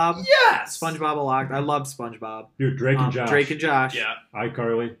 SpongeBob. Yes. SpongeBob a lot. I loved SpongeBob. Dude, Drake and Josh. Drake and Josh. Yeah.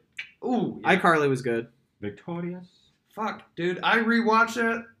 iCarly. Ooh. Yeah. iCarly was good. Victorious. Fuck, dude. I rewatched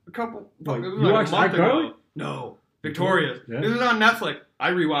it a couple. Like, it was you like watched a month iCarly? ago. No. Victorious. Yeah. It was on Netflix. I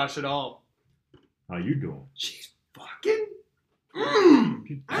rewatched it all. How you doing? She's fucking. Mm.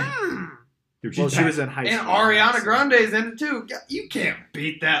 Dude, Well, she's she was in high And school. Ariana so Grande's in it too. You can't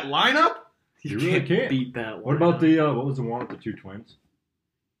beat that lineup. You really can't. beat that one. What about the what was the one with the two twins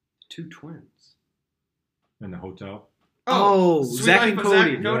Two twins. in the hotel? Oh, Sweet Zach Life and of Cody.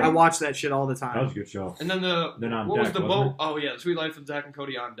 Zach and I watched that shit all the time. That was a good show. And then Then on what deck, was the wasn't boat? Oh yeah, Sweet Life of Zach and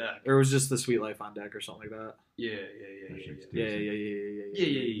Cody on deck. Or it was just the Sweet Life on Deck or something like that. Yeah. That shit's Yeah,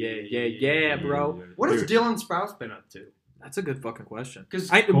 decent. yeah, bro. What has Dude. Dylan Sprouse been up to? That's a good fucking question. Because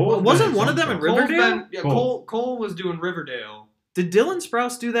Cole's Wasn't been one in of them in some Cole's Riverdale? been, yeah, Cole. Cole was doing Riverdale. Did Dylan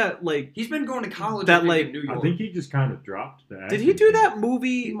Sprouse do that? Like, He's been going to college. That, I think, like- in New York. I think he just kind of dropped the did he acting do thing. that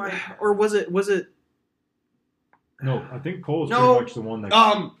movie, He might have. or was it? No, I think Cole's No. pretty much the one that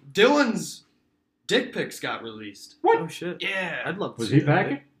Dylan's dick pics got released. Oh shit! Yeah. I'd love to. was see he that.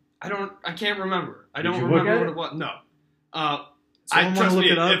 packing? I can't remember. I Did don't you look remember at what it? it was. No. I Someone wanna trust look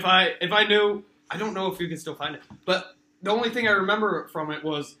me. it up? If I knew, I don't know if you can still find it. But the only thing I remember from it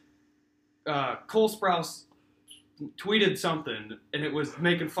was Cole Sprouse tweeted something, and it was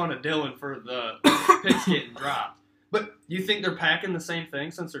making fun of Dylan for the pics getting dropped. But you think they're packing the same thing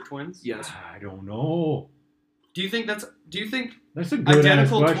since they're twins? Yes. I don't know. Do you think that's That's a good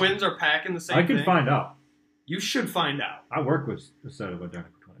identical question. twins are packing the same I can thing? find out. You should find out. I work with a set of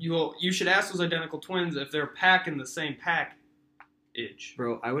identical twins. You should ask those identical twins if they're packing the same package.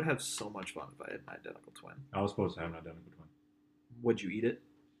 Bro, I would have so much fun if I had an identical twin. I was supposed to have an identical twin. Would you eat it?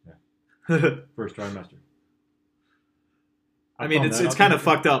 Yeah. First trimester. I mean, found it's that it's out kind of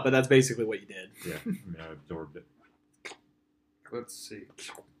there. fucked up, but that's basically what you did. Yeah, I mean, I absorbed it. Let's see.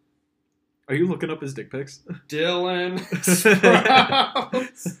 Are you looking up his dick pics? Dylan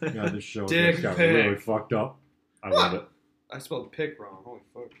Sprouse. Yeah, this show Dick just got pic. really fucked up. I love it. I spelled pick wrong. Holy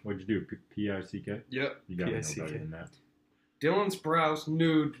fuck. What'd you do? P-I-C-K? Yep. You got to know P-I-C-K. better than that. Dylan Sprouse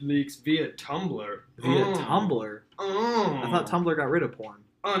nude leaks via Tumblr. Via Tumblr. Oh. I thought Tumblr got rid of porn.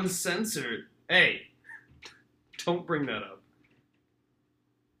 Uncensored. Hey, don't bring that up.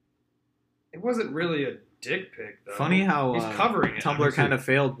 It wasn't really a dick pic, though. Funny how He's covering it. Tumblr kind of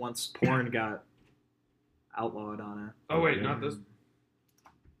failed once porn got outlawed on it. Oh wait, Yeah. not this.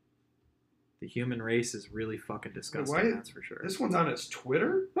 The human race is really fucking disgusting. Why- That's for sure. This one's on his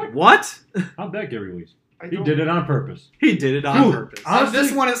Twitter. What? How'd that get released? I He don't- did it on purpose. He did it on Dude, purpose. On this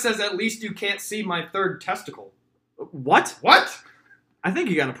Honestly- one, it says at least you can't see my third testicle. What? What? I think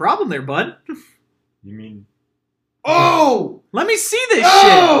you got a problem there, bud. You mean? Oh! Let me see this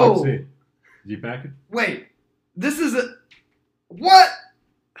Oh! Let's see. Is he packing? Wait, this is a what?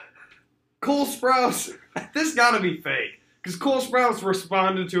 Cole Sprouse. This gotta be fake, because Cole Sprouse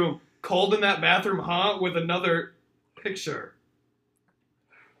responded to him, "Cold in that bathroom, huh?" with another picture.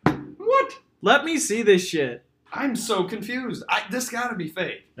 What? shit. Let me see this shit. I'm so confused. This gotta be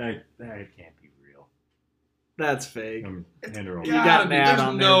fake. That can't be real. That's fake. Hand her over. You got an ad There's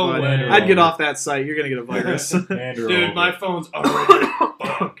on no there, way. bud. I'd get off that site. You're gonna get a virus. Hand her Dude, over. my phone's already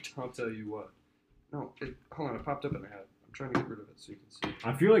fucked. I'll tell you what. No, hold on. It popped up in my head. I'm trying to get rid of it so you can see.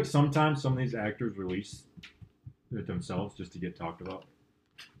 I feel like sometimes some of these actors release it themselves just to get talked about.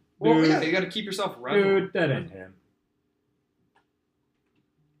 Well, Dude. yeah, you got to keep yourself relevant. Dude, that ain't him.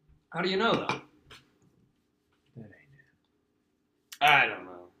 How do you know that? That ain't him. I don't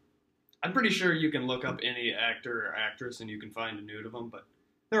know. I'm pretty sure you can look up any actor or actress and you can find a nude of them, but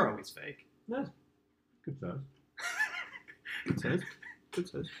they're always fake. That's good size. Good size. Good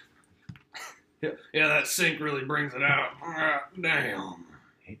size. Yeah, that sink really brings it out. Damn.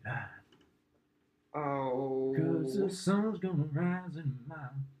 Ain't that? Oh. Cause the sun's gonna rise in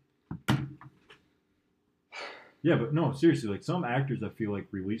my... Yeah, but no, seriously, like some actors I feel like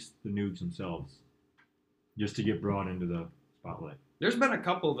release the nudes themselves just to get brought into the spotlight. There's been a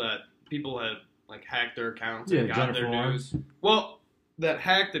couple that people had like hacked their accounts Yeah, and got Jennifer their Lawrence. news. Well, that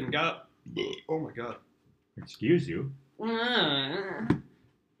hacked and got. Oh my god. Excuse you.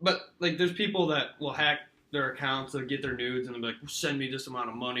 But like, there's people that will hack their accounts to get their nudes, and they'll be like, "Send me this amount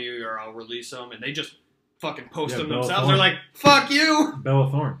of money, or I'll release them," and they just fucking post Yeah, them Bella themselves. Thorne. They're like, "Fuck you." Bella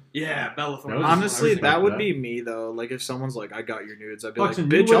Thorne. Yeah, Bella Thorne. That was- Honestly, I respect that would that. be me though. Like if someone's like, "I got your nudes," I'd be Buxton,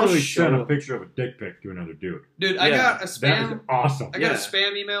 like, you "Bitch, I'll literally show sent a up." picture of a dick pic to another dude. Dude, I Yeah, got a That is spam. awesome. I got Yeah. a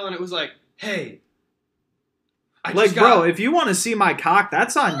spam email, and it was like, "Hey, I Like, just bro, got-" if you want to see my cock,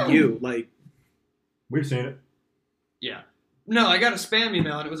 that's on you. Like, We've seen it. Yeah. No, I got a spam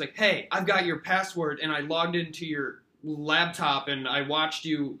email, and it was like, "Hey, I've got your password, and I logged into your laptop, and I watched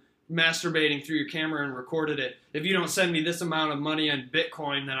you masturbating through your camera and recorded it. If you don't send me this amount of money on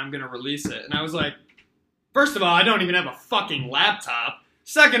Bitcoin, then I'm going to release it." And I was like, first of all, I don't even have a fucking laptop.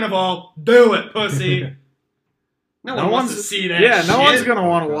 Second of all, do it, pussy. No one wants to see that yeah, shit. no one's gonna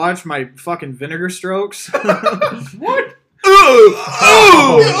want to watch my fucking vinegar strokes. What?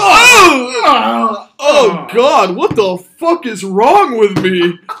 Oh God, what the fuck is wrong with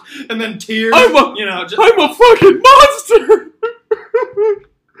me? And then tears, I'm a- you know, just, I'm a fucking monster.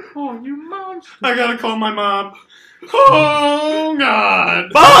 Oh, you monster. I gotta call my mom. Oh,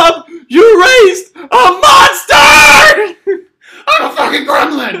 God. Bob, you raised a monster. I'm a fucking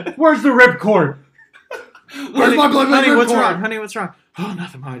gremlin. Where's the ripcord? Where's my blood? Honey, what's wrong? Honey, what's wrong? Oh,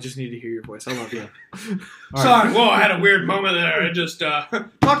 nothing, Mom. I just need to hear your voice. I love you. Sorry, whoa, I had a weird moment there. I just, talk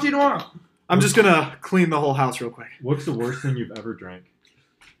to you tomorrow. I'm just gonna clean the whole house real quick. What's the worst thing you've ever drank?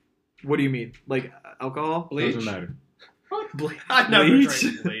 What do you mean? Like alcohol? Bleach? Doesn't matter. I've never Bleach?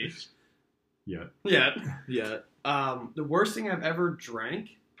 drank bleach. Yeah. Yeah. Yeah. The worst thing I've ever drank?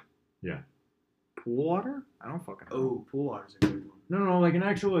 Pool water? I don't fucking know. Oh, pool water's a good one. No, like an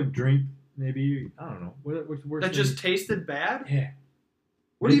actual like drink. Maybe I don't know. What's the worst? That thing? just tasted bad? Yeah.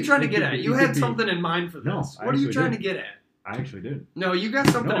 What are you It- trying to it get could at? be- You it had could be- something in mind for this. No, I What are you actually trying did. to get at? I actually did. No, you got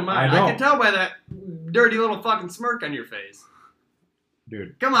something No, in mind. I don't. can tell by that dirty little fucking smirk on your face.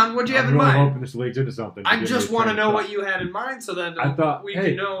 Dude. Come on, what'd you have I'm in really mind? hoping this leads into something. I just want to know what what you had in mind, so then I thought, we hey,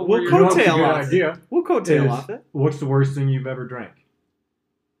 can know we'll where You you're know what's a coattail good off it. idea? We'll coattail Is- off it. What's the worst thing you've ever drank?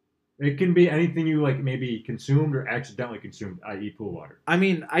 It can be anything you like maybe consumed or accidentally consumed, i.e. pool water. I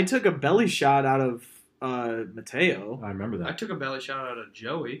mean, I took a belly shot out of Mateo. I remember I that. took a belly shot out of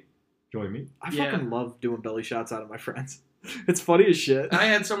Joey. Joey meat. I Yeah. fucking love doing belly shots out of my friends. It's funny as shit. I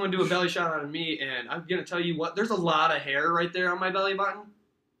had someone do a belly shot out of me, and I'm gonna tell you what. There's a lot of hair right there on my belly button.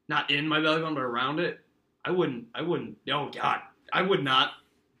 Not in my belly button, but around it. I wouldn't. Oh God, I would not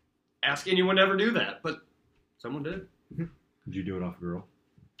ask anyone to ever do that, but someone did. Did you do it off a girl?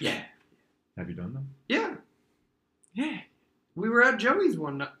 Yeah. Have you done that? Yeah. Yeah. We were at Joey's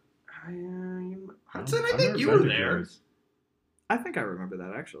one night. Hudson, I think you were there. I think I remember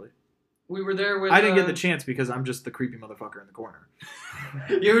that actually. We were there with. I didn't get the chance because I'm just the creepy motherfucker in the corner.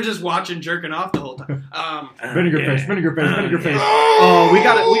 You were just watching jerking off the whole time. Vinegar face, vinegar face, vinegar face. Oh, we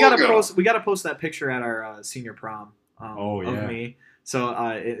gotta God. post that picture at our senior prom. Oh, yeah. Of me. So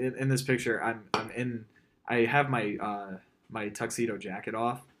in this picture, I have my my tuxedo jacket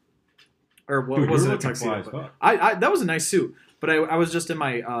off, or what Dude, was you it were a looking fly tuxedo? as But fuck. I that was a nice suit, but I was just in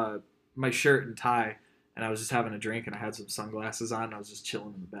my my shirt and tie, and I was just having a drink, and I had some sunglasses on, and I was just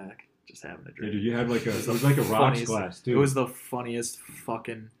chilling in the back, just having a Yeah, drink. dude, you had like a It it was was the like a rocks funniest- glass It too. was the funniest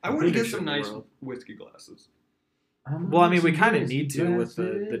fucking. I want to thing get some in the nice world. whiskey glasses. Well, I mean, we kind of need to with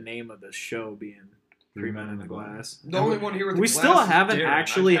the name of the show being Three Men in a Glass. The only one here with We the still glass is haven't Darren.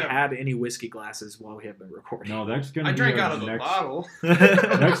 actually I have- had any whiskey glasses while we have been recording. No, that's gonna I be drank our out of the next, bottle.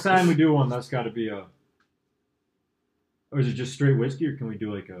 Next time we do one, that's got to be a. Or is it just straight whiskey, or can we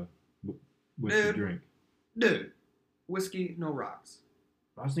do like a whiskey Dude. drink? Dude, whiskey, no rocks.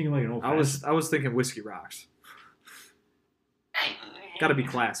 I was thinking like an old. I was thinking whiskey rocks. Got to be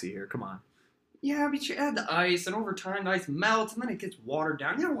classy here. Come on. Yeah, but you add the ice, and over time the ice melts, and then it gets watered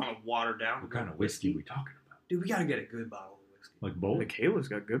down. You don't want to water down. What kind of whiskey we talking about? Dude, we gotta get a good bottle of whiskey. Like Bolt? Michaela's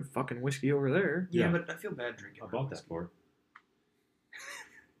got good fucking whiskey over there. Yeah, Yeah. but I feel bad drinking. I that bought that whiskey. for.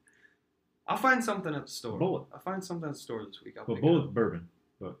 I'll find something at the store. Bullet. I'll find something at the store this week. I'll But pick it Bullet's up. bourbon.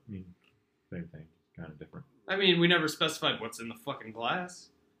 But I mean, same thing. Kind of different. I mean, we never specified what's in the fucking glass.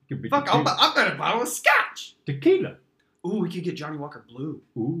 It could be Fuck, I'll bet a bottle of scotch. tequila. Ooh, we could get Johnny Walker Blue.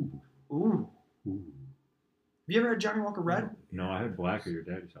 Ooh. Ooh. Ooh. Have you ever had Johnny Walker Red? No, I had black at your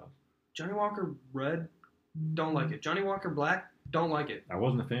daddy's house. Johnny Walker Red, don't like it. Johnny Walker Black, don't like it. I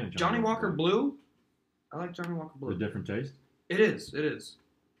wasn't a fan of Johnny Walker Blue, I like Johnny Walker The Blue. different taste. It is.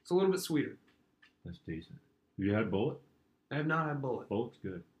 It's a little bit sweeter. That's decent. You had Bullet? I have not had Bullet. Bullet's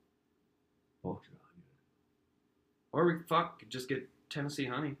good. Bullet's really Or we could just get Tennessee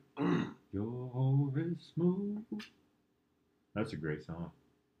Honey. good. You're as smooth. That's a great song.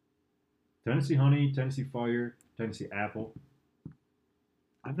 Tennessee Honey, Tennessee Fire, Tennessee Apple.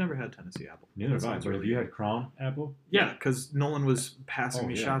 I've never had Tennessee apple. Neither That have I. sounds But really if you good. had Crown Apple, Yeah, because Nolan was passing Oh,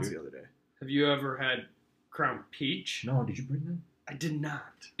 me yeah, shots dude. the other day. Have you ever had Crown Peach? no, did you bring that? I did not.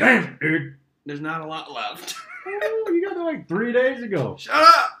 Damn, dude. There's not a lot left. Oh, you got that like 3 days ago. Shut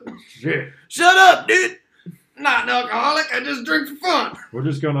up! Shit. Shut up, dude! Not an alcoholic, I just drink for fun. We're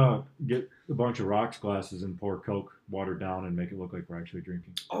just gonna get a bunch of rocks glasses and pour Coke watered down and make it look like we're actually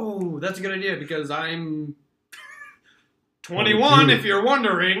drinking. Oh, that's a good idea because I'm 21, 22. if you're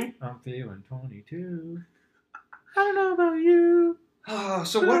wondering. I'm feeling 22. I don't know about you.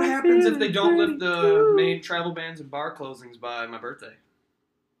 So what happens if they don't lift the main travel bans and bar closings by my birthday?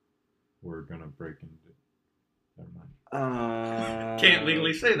 We're gonna break into. Never mind. Can't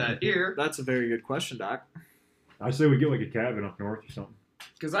legally say that here. That's a very good question, Doc. I say we get like a cabin up north or something.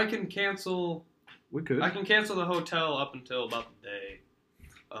 Because I can cancel We could. the hotel up until about the day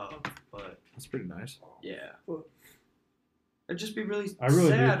of, but That's pretty nice. yeah. It'd just be really I really do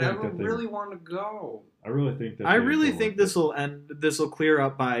sad. I think that they- really want to go. I really think that. I they really go think with this will end. This will clear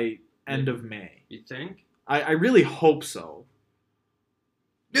up by end of May. You think? I really hope so.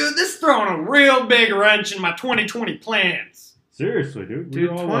 Dude, this is throwing a real big wrench in my 2020 plans. it. Seriously, dude.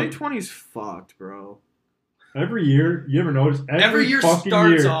 Dude, We're all like, 2020's fucked, bro. every year, you ever notice? Every year fucking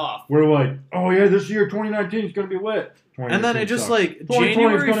starts year, off. we're like, oh yeah, this year 2019 is gonna be lit. And then it just 2019 like 2020 's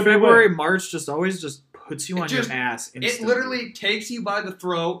January, gonna be February, lit. March just always just puts you It on just- your ass It instantly. literally takes you by the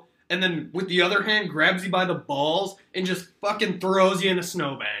throat and then with the other hand grabs you by the balls and just fucking throws you in a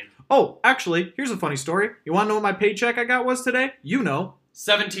snowbank. Oh, actually, here's a funny story. You want to know what my paycheck I got was today? You know,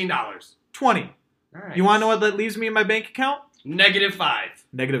 $17. 20. All right. You want to know what that leaves me in my bank account? -5.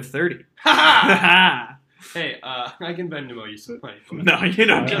 Negative 30. Ha ha! Ha Hey, I can Venmo you some money. No, you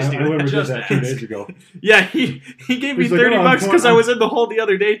don't just I do remember that. did Just that 2 ask. days ago. Yeah, he gave me He's like, 30 "Oh, I'm bucks because I I'm- was in the hole the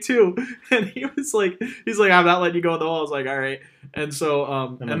other day too. And he's like, I'm not letting you go in the hole. I was like, all right. And so,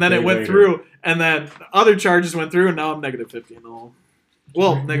 And and a then it day went later. through, and then other charges went through, and now I'm negative 50 in the hole.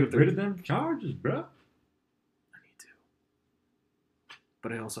 Well, Get negative rid 30. of them charges, bro. I need to.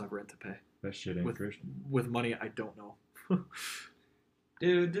 But I also have rent to pay. That shit ain't With- Christian. With money I don't know.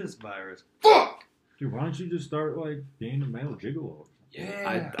 Dude, this virus. Fuck! Dude, why don't you just start like being a male gigolo?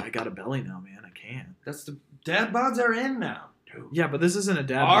 Yeah. I got a belly now, man. I can't. That's the dad bods are in now. Yeah, but this isn't a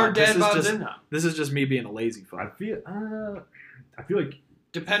dad Our bod. dad bods this is in just, now. this is just me being a lazy I fuck. feel like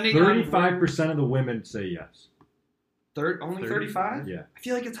Depending on 35% of the women say yes. only 35? 35? Yeah. I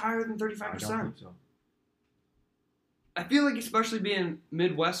feel like it's higher than I don't 35%. think so. I feel like, especially being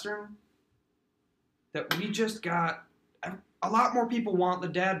Midwestern, that we just got a lot more people want the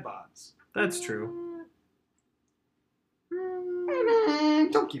dad bods. That's true.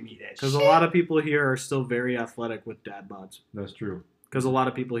 Don't give me that Because shit. a lot of people here are still very athletic with dad bods. That's true. Because a lot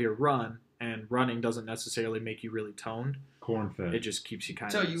of people here run, and running doesn't necessarily make you really toned. Corn fed. It just keeps you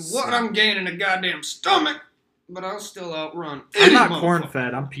kind Tell of. you what, I'm gaining a goddamn stomach, but I'll still outrun. I'm any not motherfucker. corn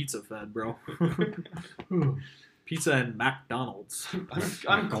fed. I'm pizza fed, bro. Pizza and McDonald's.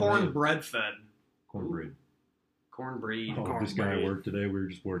 I'm cornbread fed. Cornbread. Cornbread. Oh, this guy at cornbread. work today, we were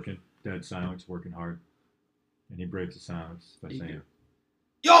just working. Dead silence, working hard. And he breaks the silence by You saying,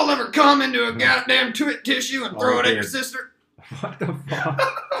 Y'all ever come into a goddamn twit tissue and throw Oh, it at your dude. sister? what the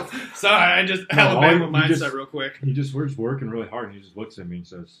fuck? Sorry, I just No, Alabama you mindset just- real quick. We're just working really hard, and he just looks at me and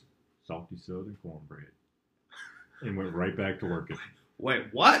says, salty southern cornbread. And went right back to working. Wait,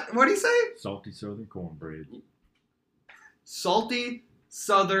 what? What do you say? Salty southern cornbread. Salty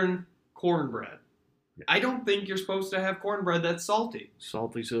Southern cornbread. I don't think you're supposed to have cornbread that's salty.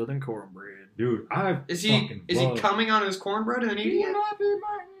 Salty Southern cornbread. Dude, Is he coming on his cornbread and eating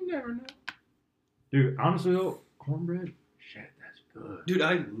it? Dude, honestly though, cornbread, shit, that's good. Dude,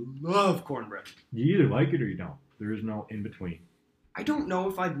 I love cornbread. You either like it or you don't. There is no in between. I don't know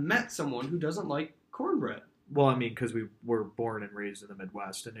if I've met someone who doesn't like cornbread. Well, I mean, because we were born and raised in the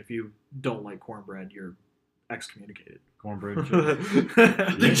Midwest, and if you don't like cornbread, you're excommunicated. Cornbread and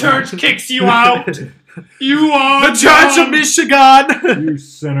chicken. The church kicks you out. You are The Church of Michigan! You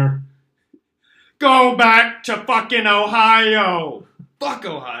sinner. Go back to fucking Ohio. Fuck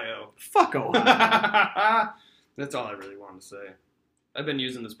Ohio. Fuck Ohio. That's all I really want to say. I've been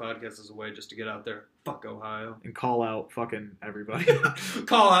using this podcast as a way just to get out there. Fuck Ohio. And call out fucking everybody.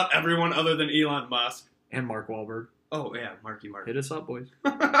 Call out everyone other than Elon Musk. And Mark Wahlberg. Oh, yeah, Marky Mark. Hit us up, boys.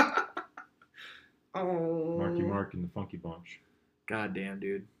 Oh. Marky Mark and the Funky Bunch. God damn,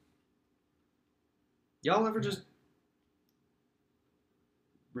 dude. Y'all ever just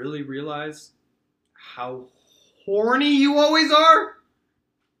really realize how horny you always are?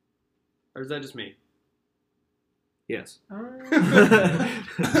 Or is that just me? Yes. I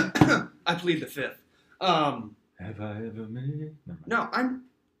plead the fifth. Have I ever made? No, I'm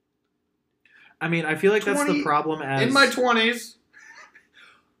I mean, I feel like that's the 20 problem as... in my 20s.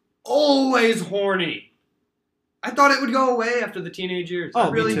 Always horny. I thought it would go away after the teenage years. Oh,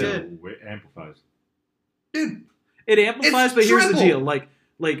 I really me too. did. It amplifies. Dude, It amplifies, It's but here's the triple. deal.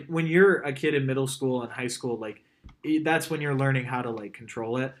 Like when you're a kid in middle school and high school, like that's when you're learning how to like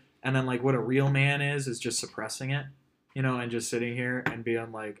control it. And then like what a real man is just suppressing it, you know, and just sitting here and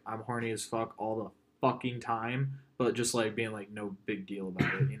being like, I'm horny as fuck all the fucking time, but just like being like no big deal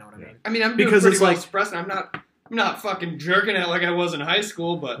about it. You know what I mean? I mean, I'm doing Because pretty it's well like- suppressing. I'm not fucking jerking it like I was in high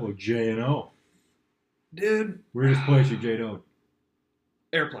school, but Oh, J and O. dude, Weirdest place you J O.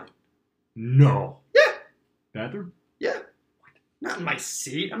 airplane. No. Yeah. Bathroom? Yeah. Not in my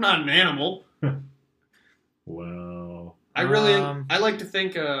seat. I'm not an animal. Well. I really, Um, I like to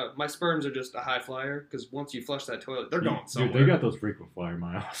think my sperms are just a high flyer because once you flush that toilet, they're going Dude, somewhere. they got those frequent flyer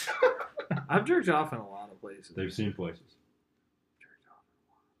miles. I've jerked off in a lot of places. They've seen places.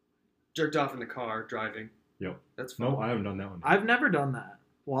 Jerked off in the car driving. Yep. That's fun. No, I haven't done that one. I've never done that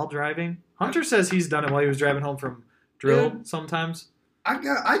while driving. Hunter says he's done it while he was driving home from drill Dude. sometimes. I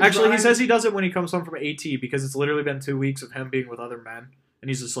Actually, he drive- says he does it when he comes home from AT because it's literally been 2 weeks of him being with other men, and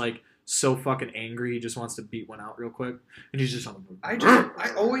he's just like so fucking angry. He just wants to beat one out real quick, and he's just on the.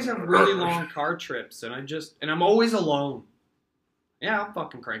 I always have really long car trips, and I'm always alone. Yeah, I'll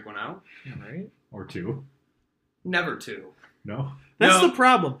fucking crank one out. Yeah, right. Or two. Never two. No. That's No. the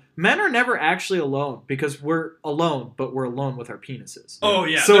problem. Men are never actually alone because we're alone, but we're alone with our penises. Oh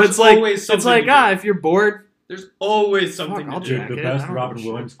yeah. So there's it's like always something to do. if you're bored, There's always something I'll to do do. it. Dude, the Jacket, I best don't Robin give a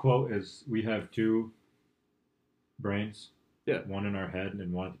shit. Williams quote is, "We have two brains. Yeah. One in our head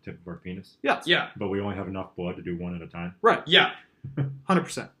and one at the tip of our penis. Yeah, But we only have enough blood to do one at a time." right? yeah.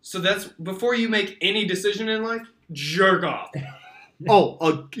 100%. So that's before you make any decision in life. Jerk off.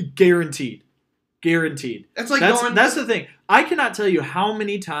 Oh, guaranteed. Guaranteed. That's like That's going. the thing. I cannot tell you how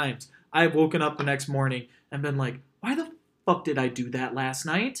many times I've woken up the next morning and been like, why the fuck did I do that last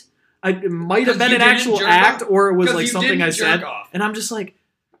night? It might have Because been you an didn't actual jerk act off. or it was 'Cause like you something didn't I jerk said. off. And I'm just like,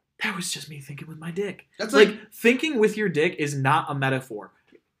 that was just me thinking with my dick. That's Like, thinking with your dick is not a metaphor.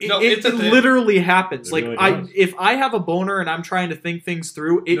 No, It it's a thing. literally happens. It Like really I, does. if I have a boner and I'm trying to think things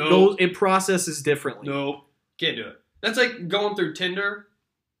through, No. it processes differently. no, can't do it. That's like going through Tinder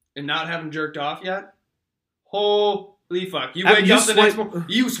and not having jerked off yet. Holy fuck! You Have wake you up the next swipe- morning.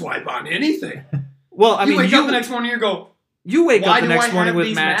 You swipe on anything. Well, I you mean, wake up the next morning. You go. You wake Why up the do next I morning have with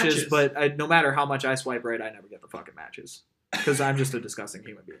these matches, matches? but no matter how much I swipe right, I never get the fucking matches because I'm just a disgusting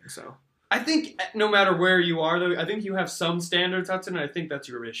human being. So I think no matter where you are, though, I think you have some standards, Hudson, and I think that's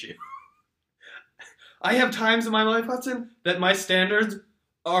your issue. I have times in my life, Hudson, that my standards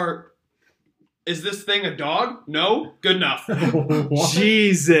are, is this thing a dog? No? Good enough. What?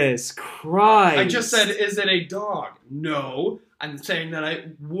 Jesus Christ! I just said, is it a dog? No. I'm saying that I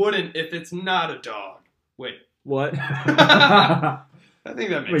wouldn't if it's not a dog. Wait. what? I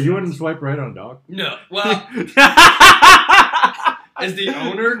think that makes Wait, sense. you wouldn't swipe right on a dog? No. Well, is the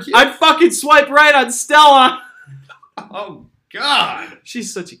owner cute? I'd fucking swipe right on Stella. Oh, God.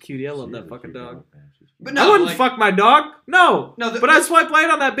 She's such a cutie. I love She's that a fucking cute dog. man. She's cute. But I no, wouldn't like, fuck my dog. No. No, But I swipe right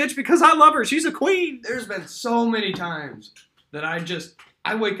on that bitch because I love her. She's a queen. there's been so many times that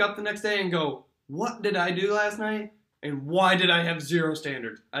I wake up the next day and go, what did I do last night? And why did I have zero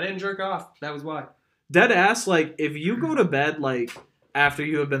standards? I didn't jerk off. That was why. Dead ass. Like if you go to bed like after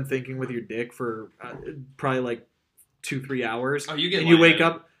you have been thinking with your dick for probably like 2-3 hours, Oh, you get and you wake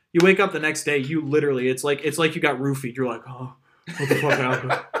lightheaded. up. You wake up the next day, you literally, it's like you got roofied. You're like, oh, what the fuck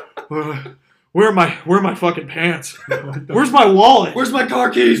happened? Where are my fucking pants? Where's my wallet? Where's my car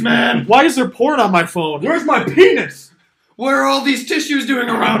keys, man? Why is there porn on my phone? Where's my penis? What are all these tissues doing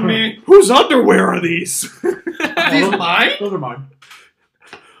around me? Whose underwear are these? Are these mine? Those are mine.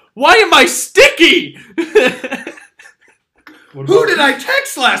 Why am I sticky? Who did I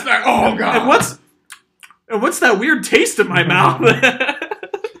text last night? Oh god. And what's that weird taste in my mouth?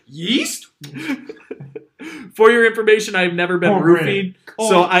 Yeast? For your information, I've never been roofied,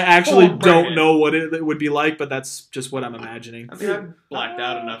 so I actually don't know what it would be like, but that's just what I'm imagining. I mean, I've blacked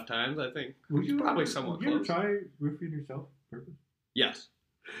out enough times, I think. Would you Probably somewhat would you ever close. try roofing yourself? Purpose? Yes.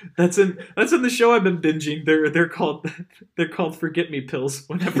 That's in the show I've been binging. They're called forget me pills.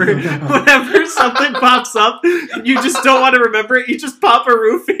 Whenever something pops up, you just don't want to remember it. You just pop a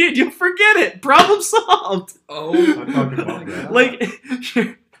roofie and you'll forget it. Problem solved. Oh, I fucking love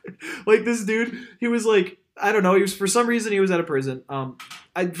that. Like this dude, he was like, I don't know. He was for some reason he was at a prison.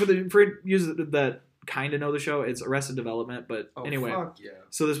 For users that kind of know the show, it's Arrested Development. But anyway, fuck yeah.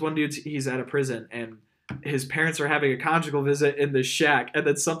 so this one dude, he's at a prison and his parents are having a conjugal visit in this shack, and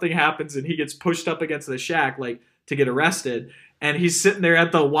then something happens and he gets pushed up against the shack like to get arrested. And he's sitting there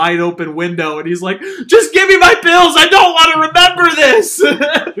at the wide open window and he's like, "Just give me my pills. I don't want to remember this."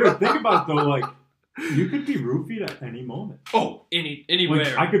 Dude, think about it though, like you could be roofied at any moment. Oh, anywhere.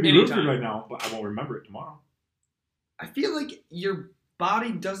 Like, I could be anytime. roofied right now, but I won't remember it tomorrow. I feel like your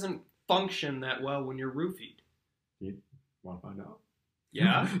body doesn't function that well when you're roofied. You want to find out?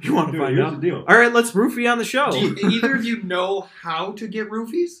 Yeah. You want to Dude, find here's out? the deal. All right, let's roofie on the show. Do either of you know how to get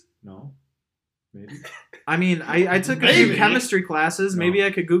roofies? No. Maybe. I mean, I took a few Maybe. chemistry classes. Maybe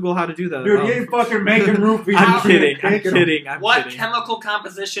I could Google how to do that. Dude, you ain't fucking making roofies. I'm kidding. I'm Making them. kidding. I'm What kidding. chemical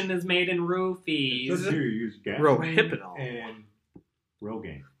composition is made in It roofies? says here you use gasoline Rohypnol. and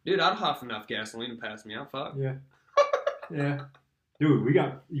Rogaine. Dude, I'd huff enough gasoline to pass me out. Fuck. Yeah. Yeah. Dude, we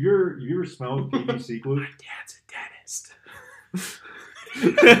got you ever smelled PVC glue? Dad's a dentist.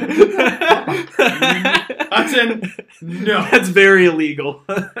 That's in. No. That's very illegal.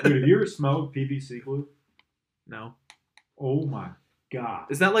 Dude, have you ever smelled PVC glue? No. Oh my god.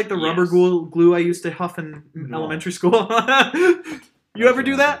 Is that like the Yes. rubber glue I used to huff in No. elementary school? You ever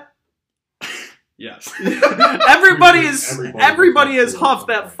do that? Yes. Everybody Everybody has does huffed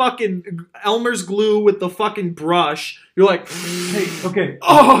that. that fucking Elmer's glue with the fucking brush. You're like, Hey, okay.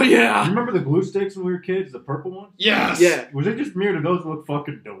 oh You yeah. remember the glue sticks when we were kids? The purple ones? Yes. Yeah. Was it just me or did those look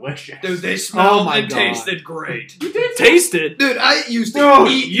fucking delicious? Dude, they smelled my and God. tasted great. Tasted. Dude, I used to No,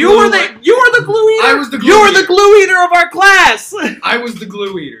 eat. You glue were like- the glue eater. I was the glue You were eater. the glue eater of our class. I was the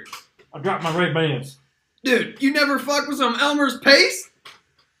glue eater. I got my Ray Bans. Dude, you never fuck with some Elmer's paste?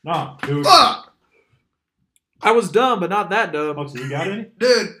 Nah, dude. Fuck. I was dumb, but not that dumb. Oh, so you got any?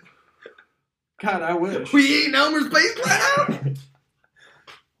 Dude, God, I wish. we eating Elmer's paste right now?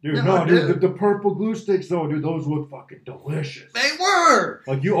 Dude, No, no, dude, dude. the purple glue sticks though, dude, those look fucking delicious. They were.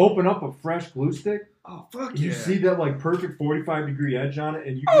 Like you open up a fresh glue stick, Oh, fuck you yeah. see that like perfect 45-degree edge on it,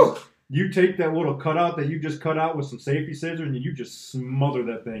 and you Oh. just, you take that little cutout that you just cut out with some safety scissors, and you just smother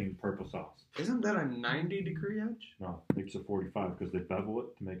that thing in purple sauce. Isn't that a 90-degree edge? No, I think it's a 45 because they bevel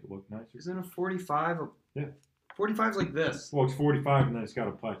it to make it look nicer. Isn't a 45 a... Yeah. 45's like this. Well, it's 45 and then it's got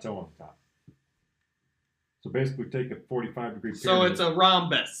a plateau on the top. So basically, take a 45-degree. So it's a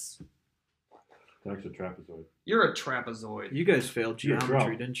rhombus. It's actually a trapezoid. You're a trapezoid. You guys failed You're geometry,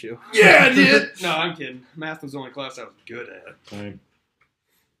 drunk. didn't you? Yeah, I did. No, I'm kidding. Math was the only class I was good at. Same.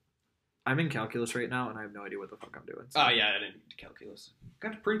 I'm in calculus right now, and I have no idea what the fuck I'm doing. so- Oh, yeah, I didn't do calculus.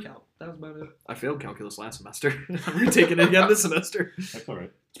 Got to pre-cal. That was about it. I failed calculus last semester. I'm retaking it again this semester. That's all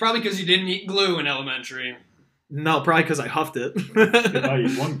right. It's probably because you didn't eat glue in elementary. No, probably because I huffed it. If I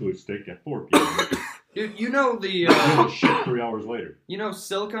eat one glue stick at 4 p.m., Dude, you know the... I'm gonna shit 3 hours later. you know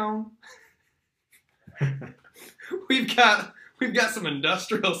silicone? We've got some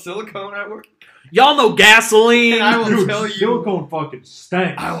industrial silicone at work. Y'all know gasoline. And I will Dude, tell you... silicone fucking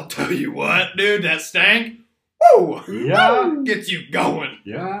stinks. I will tell you what, dude, that stank, woo, Yeah. gets you going.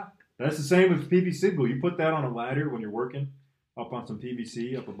 Yeah. That's the same as PVC glue. You put that on a ladder when you're working up on some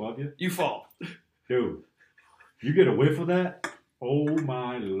PVC up above you. You fall. Dude, you get a whiff of that, oh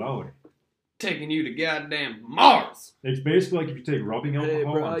my lord. Taking you to goddamn Mars. It's basically like if you take rubbing alcohol Hey,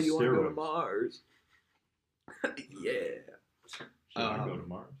 bro, on you want to go to steroids. Mars? Yeah. Should I go to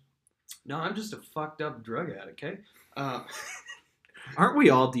Mars? No, I'm just a fucked up drug addict, okay? Aren't we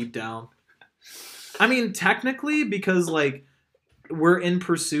all deep down? I mean, technically, because like we're in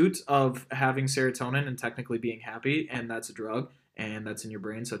pursuit of having serotonin and technically being happy, and that's a drug, and that's in your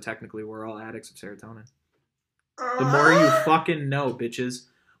brain. So technically, we're all addicts of serotonin. The more you fucking know, bitches.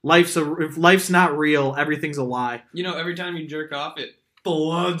 if life's not real, everything's a lie. You know, every time you jerk off, it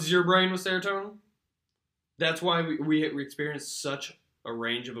floods your brain with serotonin. That's why we experience such a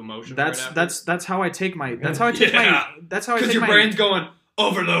range of emotions. That's how I take my because your brain's going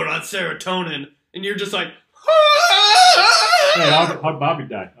overload on serotonin, and you're just like. Hey, how'd Bobby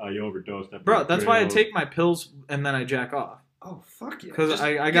die? Oh, you overdosed. Bro, that's why I take my pills and then I jack off. Oh, fuck yeah. Because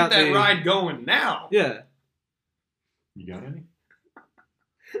I got that ride going now. Yeah. You got any?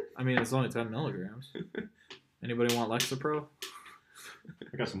 I mean, it's only 10 milligrams. Anybody want Lexapro?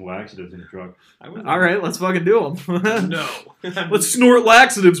 I got some laxatives in the truck. All right, let's fucking do them. No. Let's snort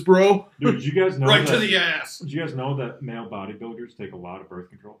laxatives, bro. Dude, did you guys know right that, to the ass. Did you guys know that male bodybuilders take a lot of birth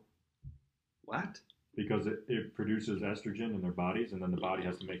control? What? Because it produces estrogen in their bodies, and then the body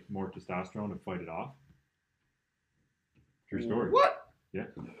has to make more testosterone to fight it off. True story. What? Yeah.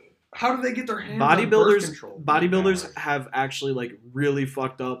 How do they get their hands on birth control? Bodybuilders have actually like really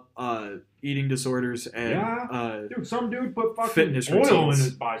fucked up eating disorders and dude, some dude put fucking fitness oil routines. in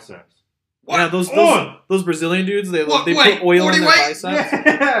his biceps. What? Yeah, those Brazilian dudes, they put oil in their biceps.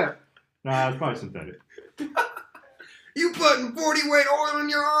 Yeah. Nah, it's probably synthetic. You putting 40 weight oil in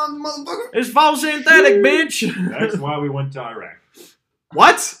your arms, motherfucker? It's false synthetic, bitch. That's why we went to Iraq.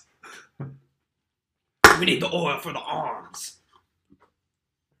 What? We need the oil for the arms.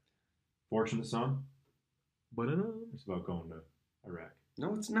 Fortunate son. What? It's about going to Iraq.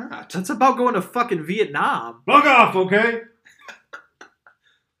 No, it's not. That's about going to fucking Vietnam. Fuck off, okay?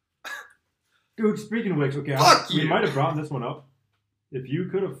 Dude, speaking of which, okay, we might have brought this one up. If you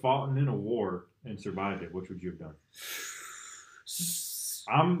could have fought in a war and survived it, which would you have done?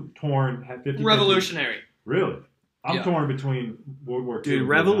 I'm torn. 50-50. Revolutionary. Really? I'm torn between World War II. Dude, and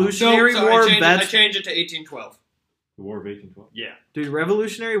Revolutionary War vets. I changed it to 1812. The War of 1812. Yeah. Dude,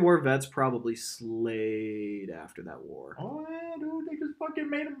 Revolutionary War vets probably slayed after that war. Oh yeah, dude, they just fucking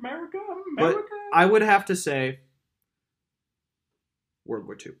made America. But I would have to say World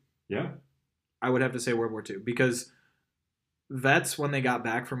War II. Yeah. I would have to say World War II because vets, when they got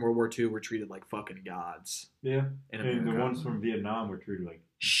back from World War II, were treated like fucking gods. Yeah. In And America. the ones from Vietnam were treated like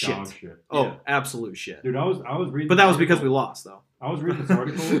Shit. dog shit. Oh, Yeah. absolute shit. Dude, I was reading. But that was because we lost, though. I was reading this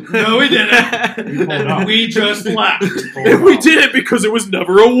article. No, we didn't. We pulled out. We just left. We did it because it was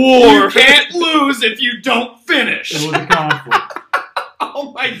never a war. You can't lose if you don't finish. It was a conflict.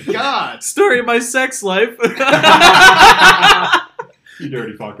 Oh my god. Story of my sex life. You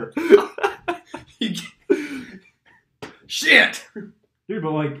dirty fucker. Shit. Dude,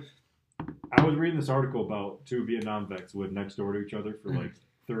 but like, I was reading this article about two Vietnam vets who lived next door to each other for like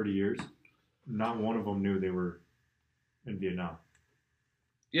 30 years. Not one of them knew they were in Vietnam.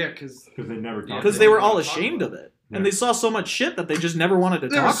 Yeah, because Because they never talked Because about they were it. all ashamed of it. Yeah. And they saw so much shit that they just never wanted to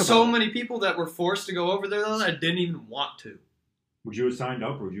there were talk about so it. many people that were forced to go over there though that didn't even want to. Would you have signed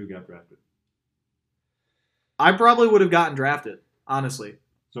up or would you have got drafted? I probably would have gotten drafted, honestly.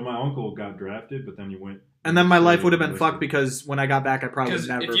 So my uncle got drafted, but then he went. And then my life would have been enlisted. fucked because when I got back, I probably Because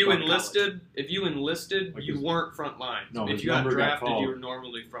never. if you gone to enlisted, Like you his- weren't front lines. No, if his you got number got drafted, called. you were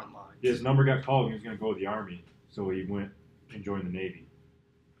normally front lines. His number got called and he was going to go to the Army. So he went and joined the Navy.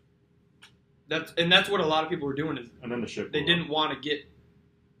 That's what a lot of people were doing is And then the ship they blew didn't want to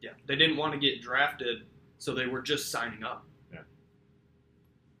get drafted, so they were just signing up. Yeah.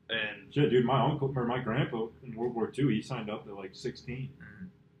 And Shit, dude, my uncle or my grandpa in World War II, he signed up at like 16.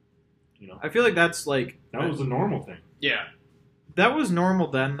 You know, I feel like that's like that was a normal thing. yeah, that was normal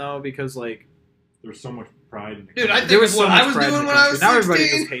then though because like There's so much pride in the Dude, country. there was so what much I was pride in doing the when I country. was Now everybody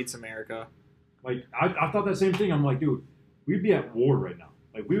 16. just hates America. Like, I thought that same thing. I'm like, dude, we'd be at war right now.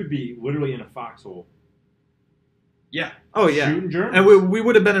 Like, we would be literally in a foxhole. yeah. Oh yeah, Shooting Germans. and we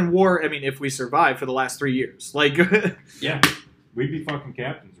would have been in war. I mean, if we survived for the last 3 years, like Yeah. We'd be fucking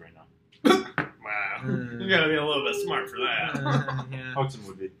captains right now. Wow, you gotta be a little bit smart for that. yeah. Hudson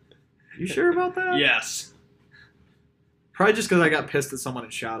would be. You sure about that? Yes. Probably just because I got pissed at someone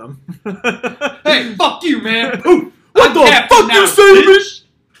and shot him. Hey, fuck you, man. What I'm the captain fuck now, you say, bitch?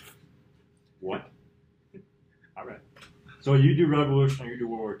 What? All right. So you do Revolutionary, you do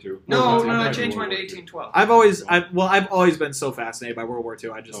World War II. No, World War II. I I'm changed World mine to War II. 1812. I've always been so fascinated by World War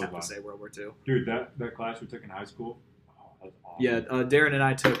II. I just So have have to I. say World War II. Dude, that class we took in high school, oh, that was awesome. Yeah, Darren and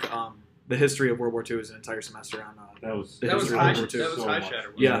I took the history of World War II as an entire semester on. That was The That was history of high. World War II. That was so high much.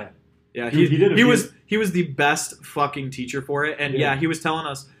 shatter. Yeah. Yeah, Dude, he was the best fucking teacher for it, and Yeah. he was telling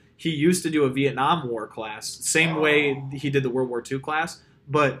us he used to do a Vietnam War class, same way he did the World War II class,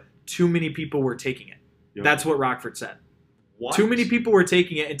 but too many people were taking it. Yep. That's what Rockford said. What? Too many people were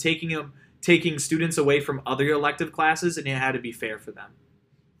taking it and taking students away from other elective classes, and it had to be fair for them.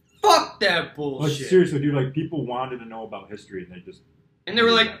 Fuck that Like, bullshit. seriously, dude, like, people wanted to know about history, and they just And they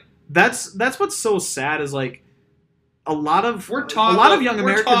were like, That's what's so sad is like a lot of we're taught a lot of young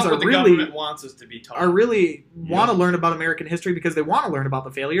Americans what the really government wants us to be taught. want to learn about American history because they want to learn about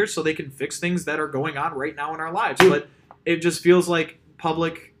the failures so they can fix things that are going on right now in our lives. But it just feels like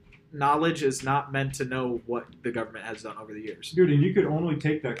public knowledge is not meant to know what the government has done over the years. Dude, and you could only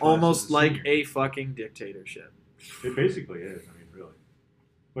take that class Almost as a like senior. a fucking dictatorship. It basically is. I mean, really.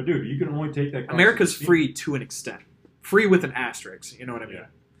 But dude, you can only take that class America's as a senior. free to an extent. Free with an asterisk. You know what I mean? Yeah.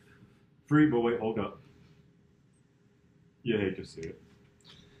 Free, but wait, hold up. You hate to see it.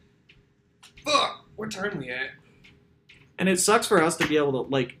 Fuck, what turn we at? And it sucks for us to be able to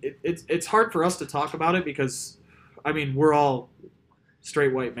like. It's hard for us to talk about it because, I mean, we're all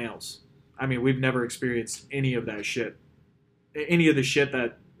straight white males. I mean, we've never experienced any of that shit. Any of the shit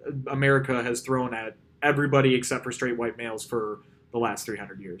that America has thrown at everybody except for straight white males for the last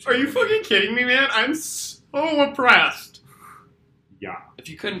 300 years. Are you fucking kidding me, man? I'm so oppressed. Yeah. If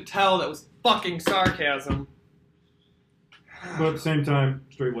you couldn't tell, that was fucking sarcasm. But at the same time,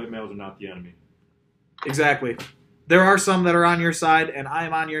 straight white males are not the enemy. Exactly. There are some that are on your side, and I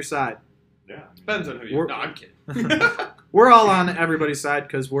am on your side. Yeah. Depends on who you are. No, I'm kidding. We're all on everybody's side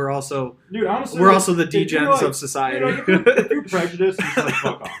because we're also Dude, honestly, we're like, also the if you're degens like- of society. If you're prejudiced, it's like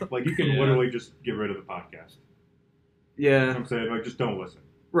fuck off. Like you can Yeah. literally just get rid of the podcast. You know Yeah, what I'm saying? Like just don't listen.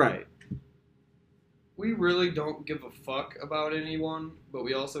 right. We really don't give a fuck about anyone, but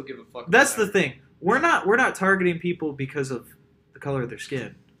we also give a fuck That's about the thing. We're not targeting people because of the color of their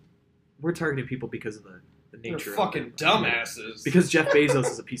skin. We're targeting people because of the They're nature. fucking of it. dumbasses. Because Jeff Bezos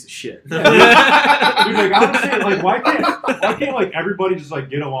is a piece of shit. Dude, like honestly, like why can't like everybody just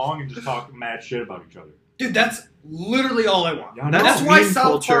like get along and just talk mad shit about each other? Dude, that's literally all I want. Yeah, I know. That's why meme South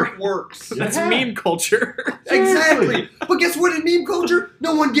culture. Park works. That's Yeah. meme culture. Exactly. But guess what? In meme culture,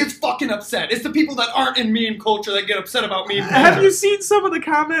 no one gets fucking upset. It's the people that aren't in meme culture that get upset about meme culture. Have you seen some of the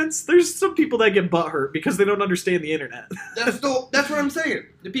comments? There's some people that get butthurt because they don't understand the internet. That's what I'm saying.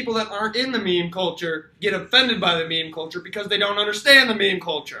 The people that aren't in the meme culture get offended by the meme culture because they don't understand the meme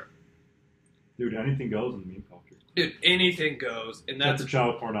culture. Dude, anything goes in the meme culture. Dude, anything goes, and That's that's a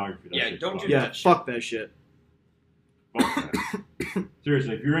child pornography. That Yeah, shit's don't fucked. do Yeah, that shit. fuck that shit. Fuck that.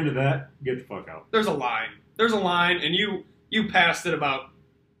 Seriously, if you're into that, get the fuck out. there's a line. There's a line, and you passed it about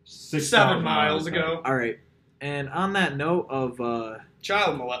 6,000 7 miles ago. All right. And on that note of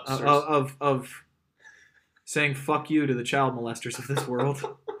Child molesters. of saying fuck you to the child molesters of this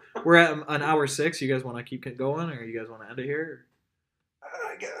world, we're at an hour 6. You guys want to keep it going, or you guys want to end it here?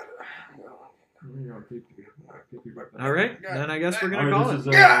 All right. Then I guess we're gonna call it.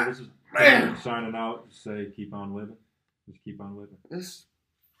 This is Man. signing out. Say keep on living. Just keep on living. This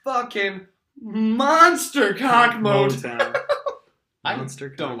fucking monster cock mode. Motown. I Monster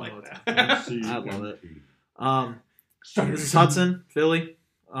don't cock like Motown. that. I love it. This is Hudson, Philly.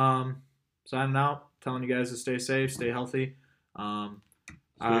 Signing out, telling you guys to stay safe, stay healthy.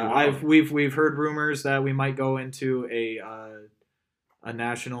 We've heard rumors that we might go into a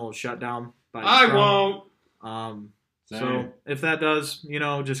national shutdown by I Trump. won't. So Same. if that does,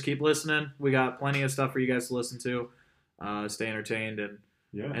 just keep listening. We got plenty of stuff for you guys to listen to. Stay entertained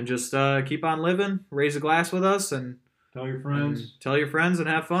and just keep on living. Raise a glass with us and Tell your friends. tell your friends and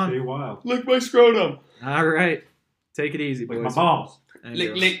have fun. Stay wild. Lick my scrotum. All right, take it easy, Like boys. my balls. And Lick,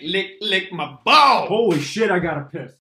 girls. lick, lick, lick my balls. Holy shit! I gotta piss.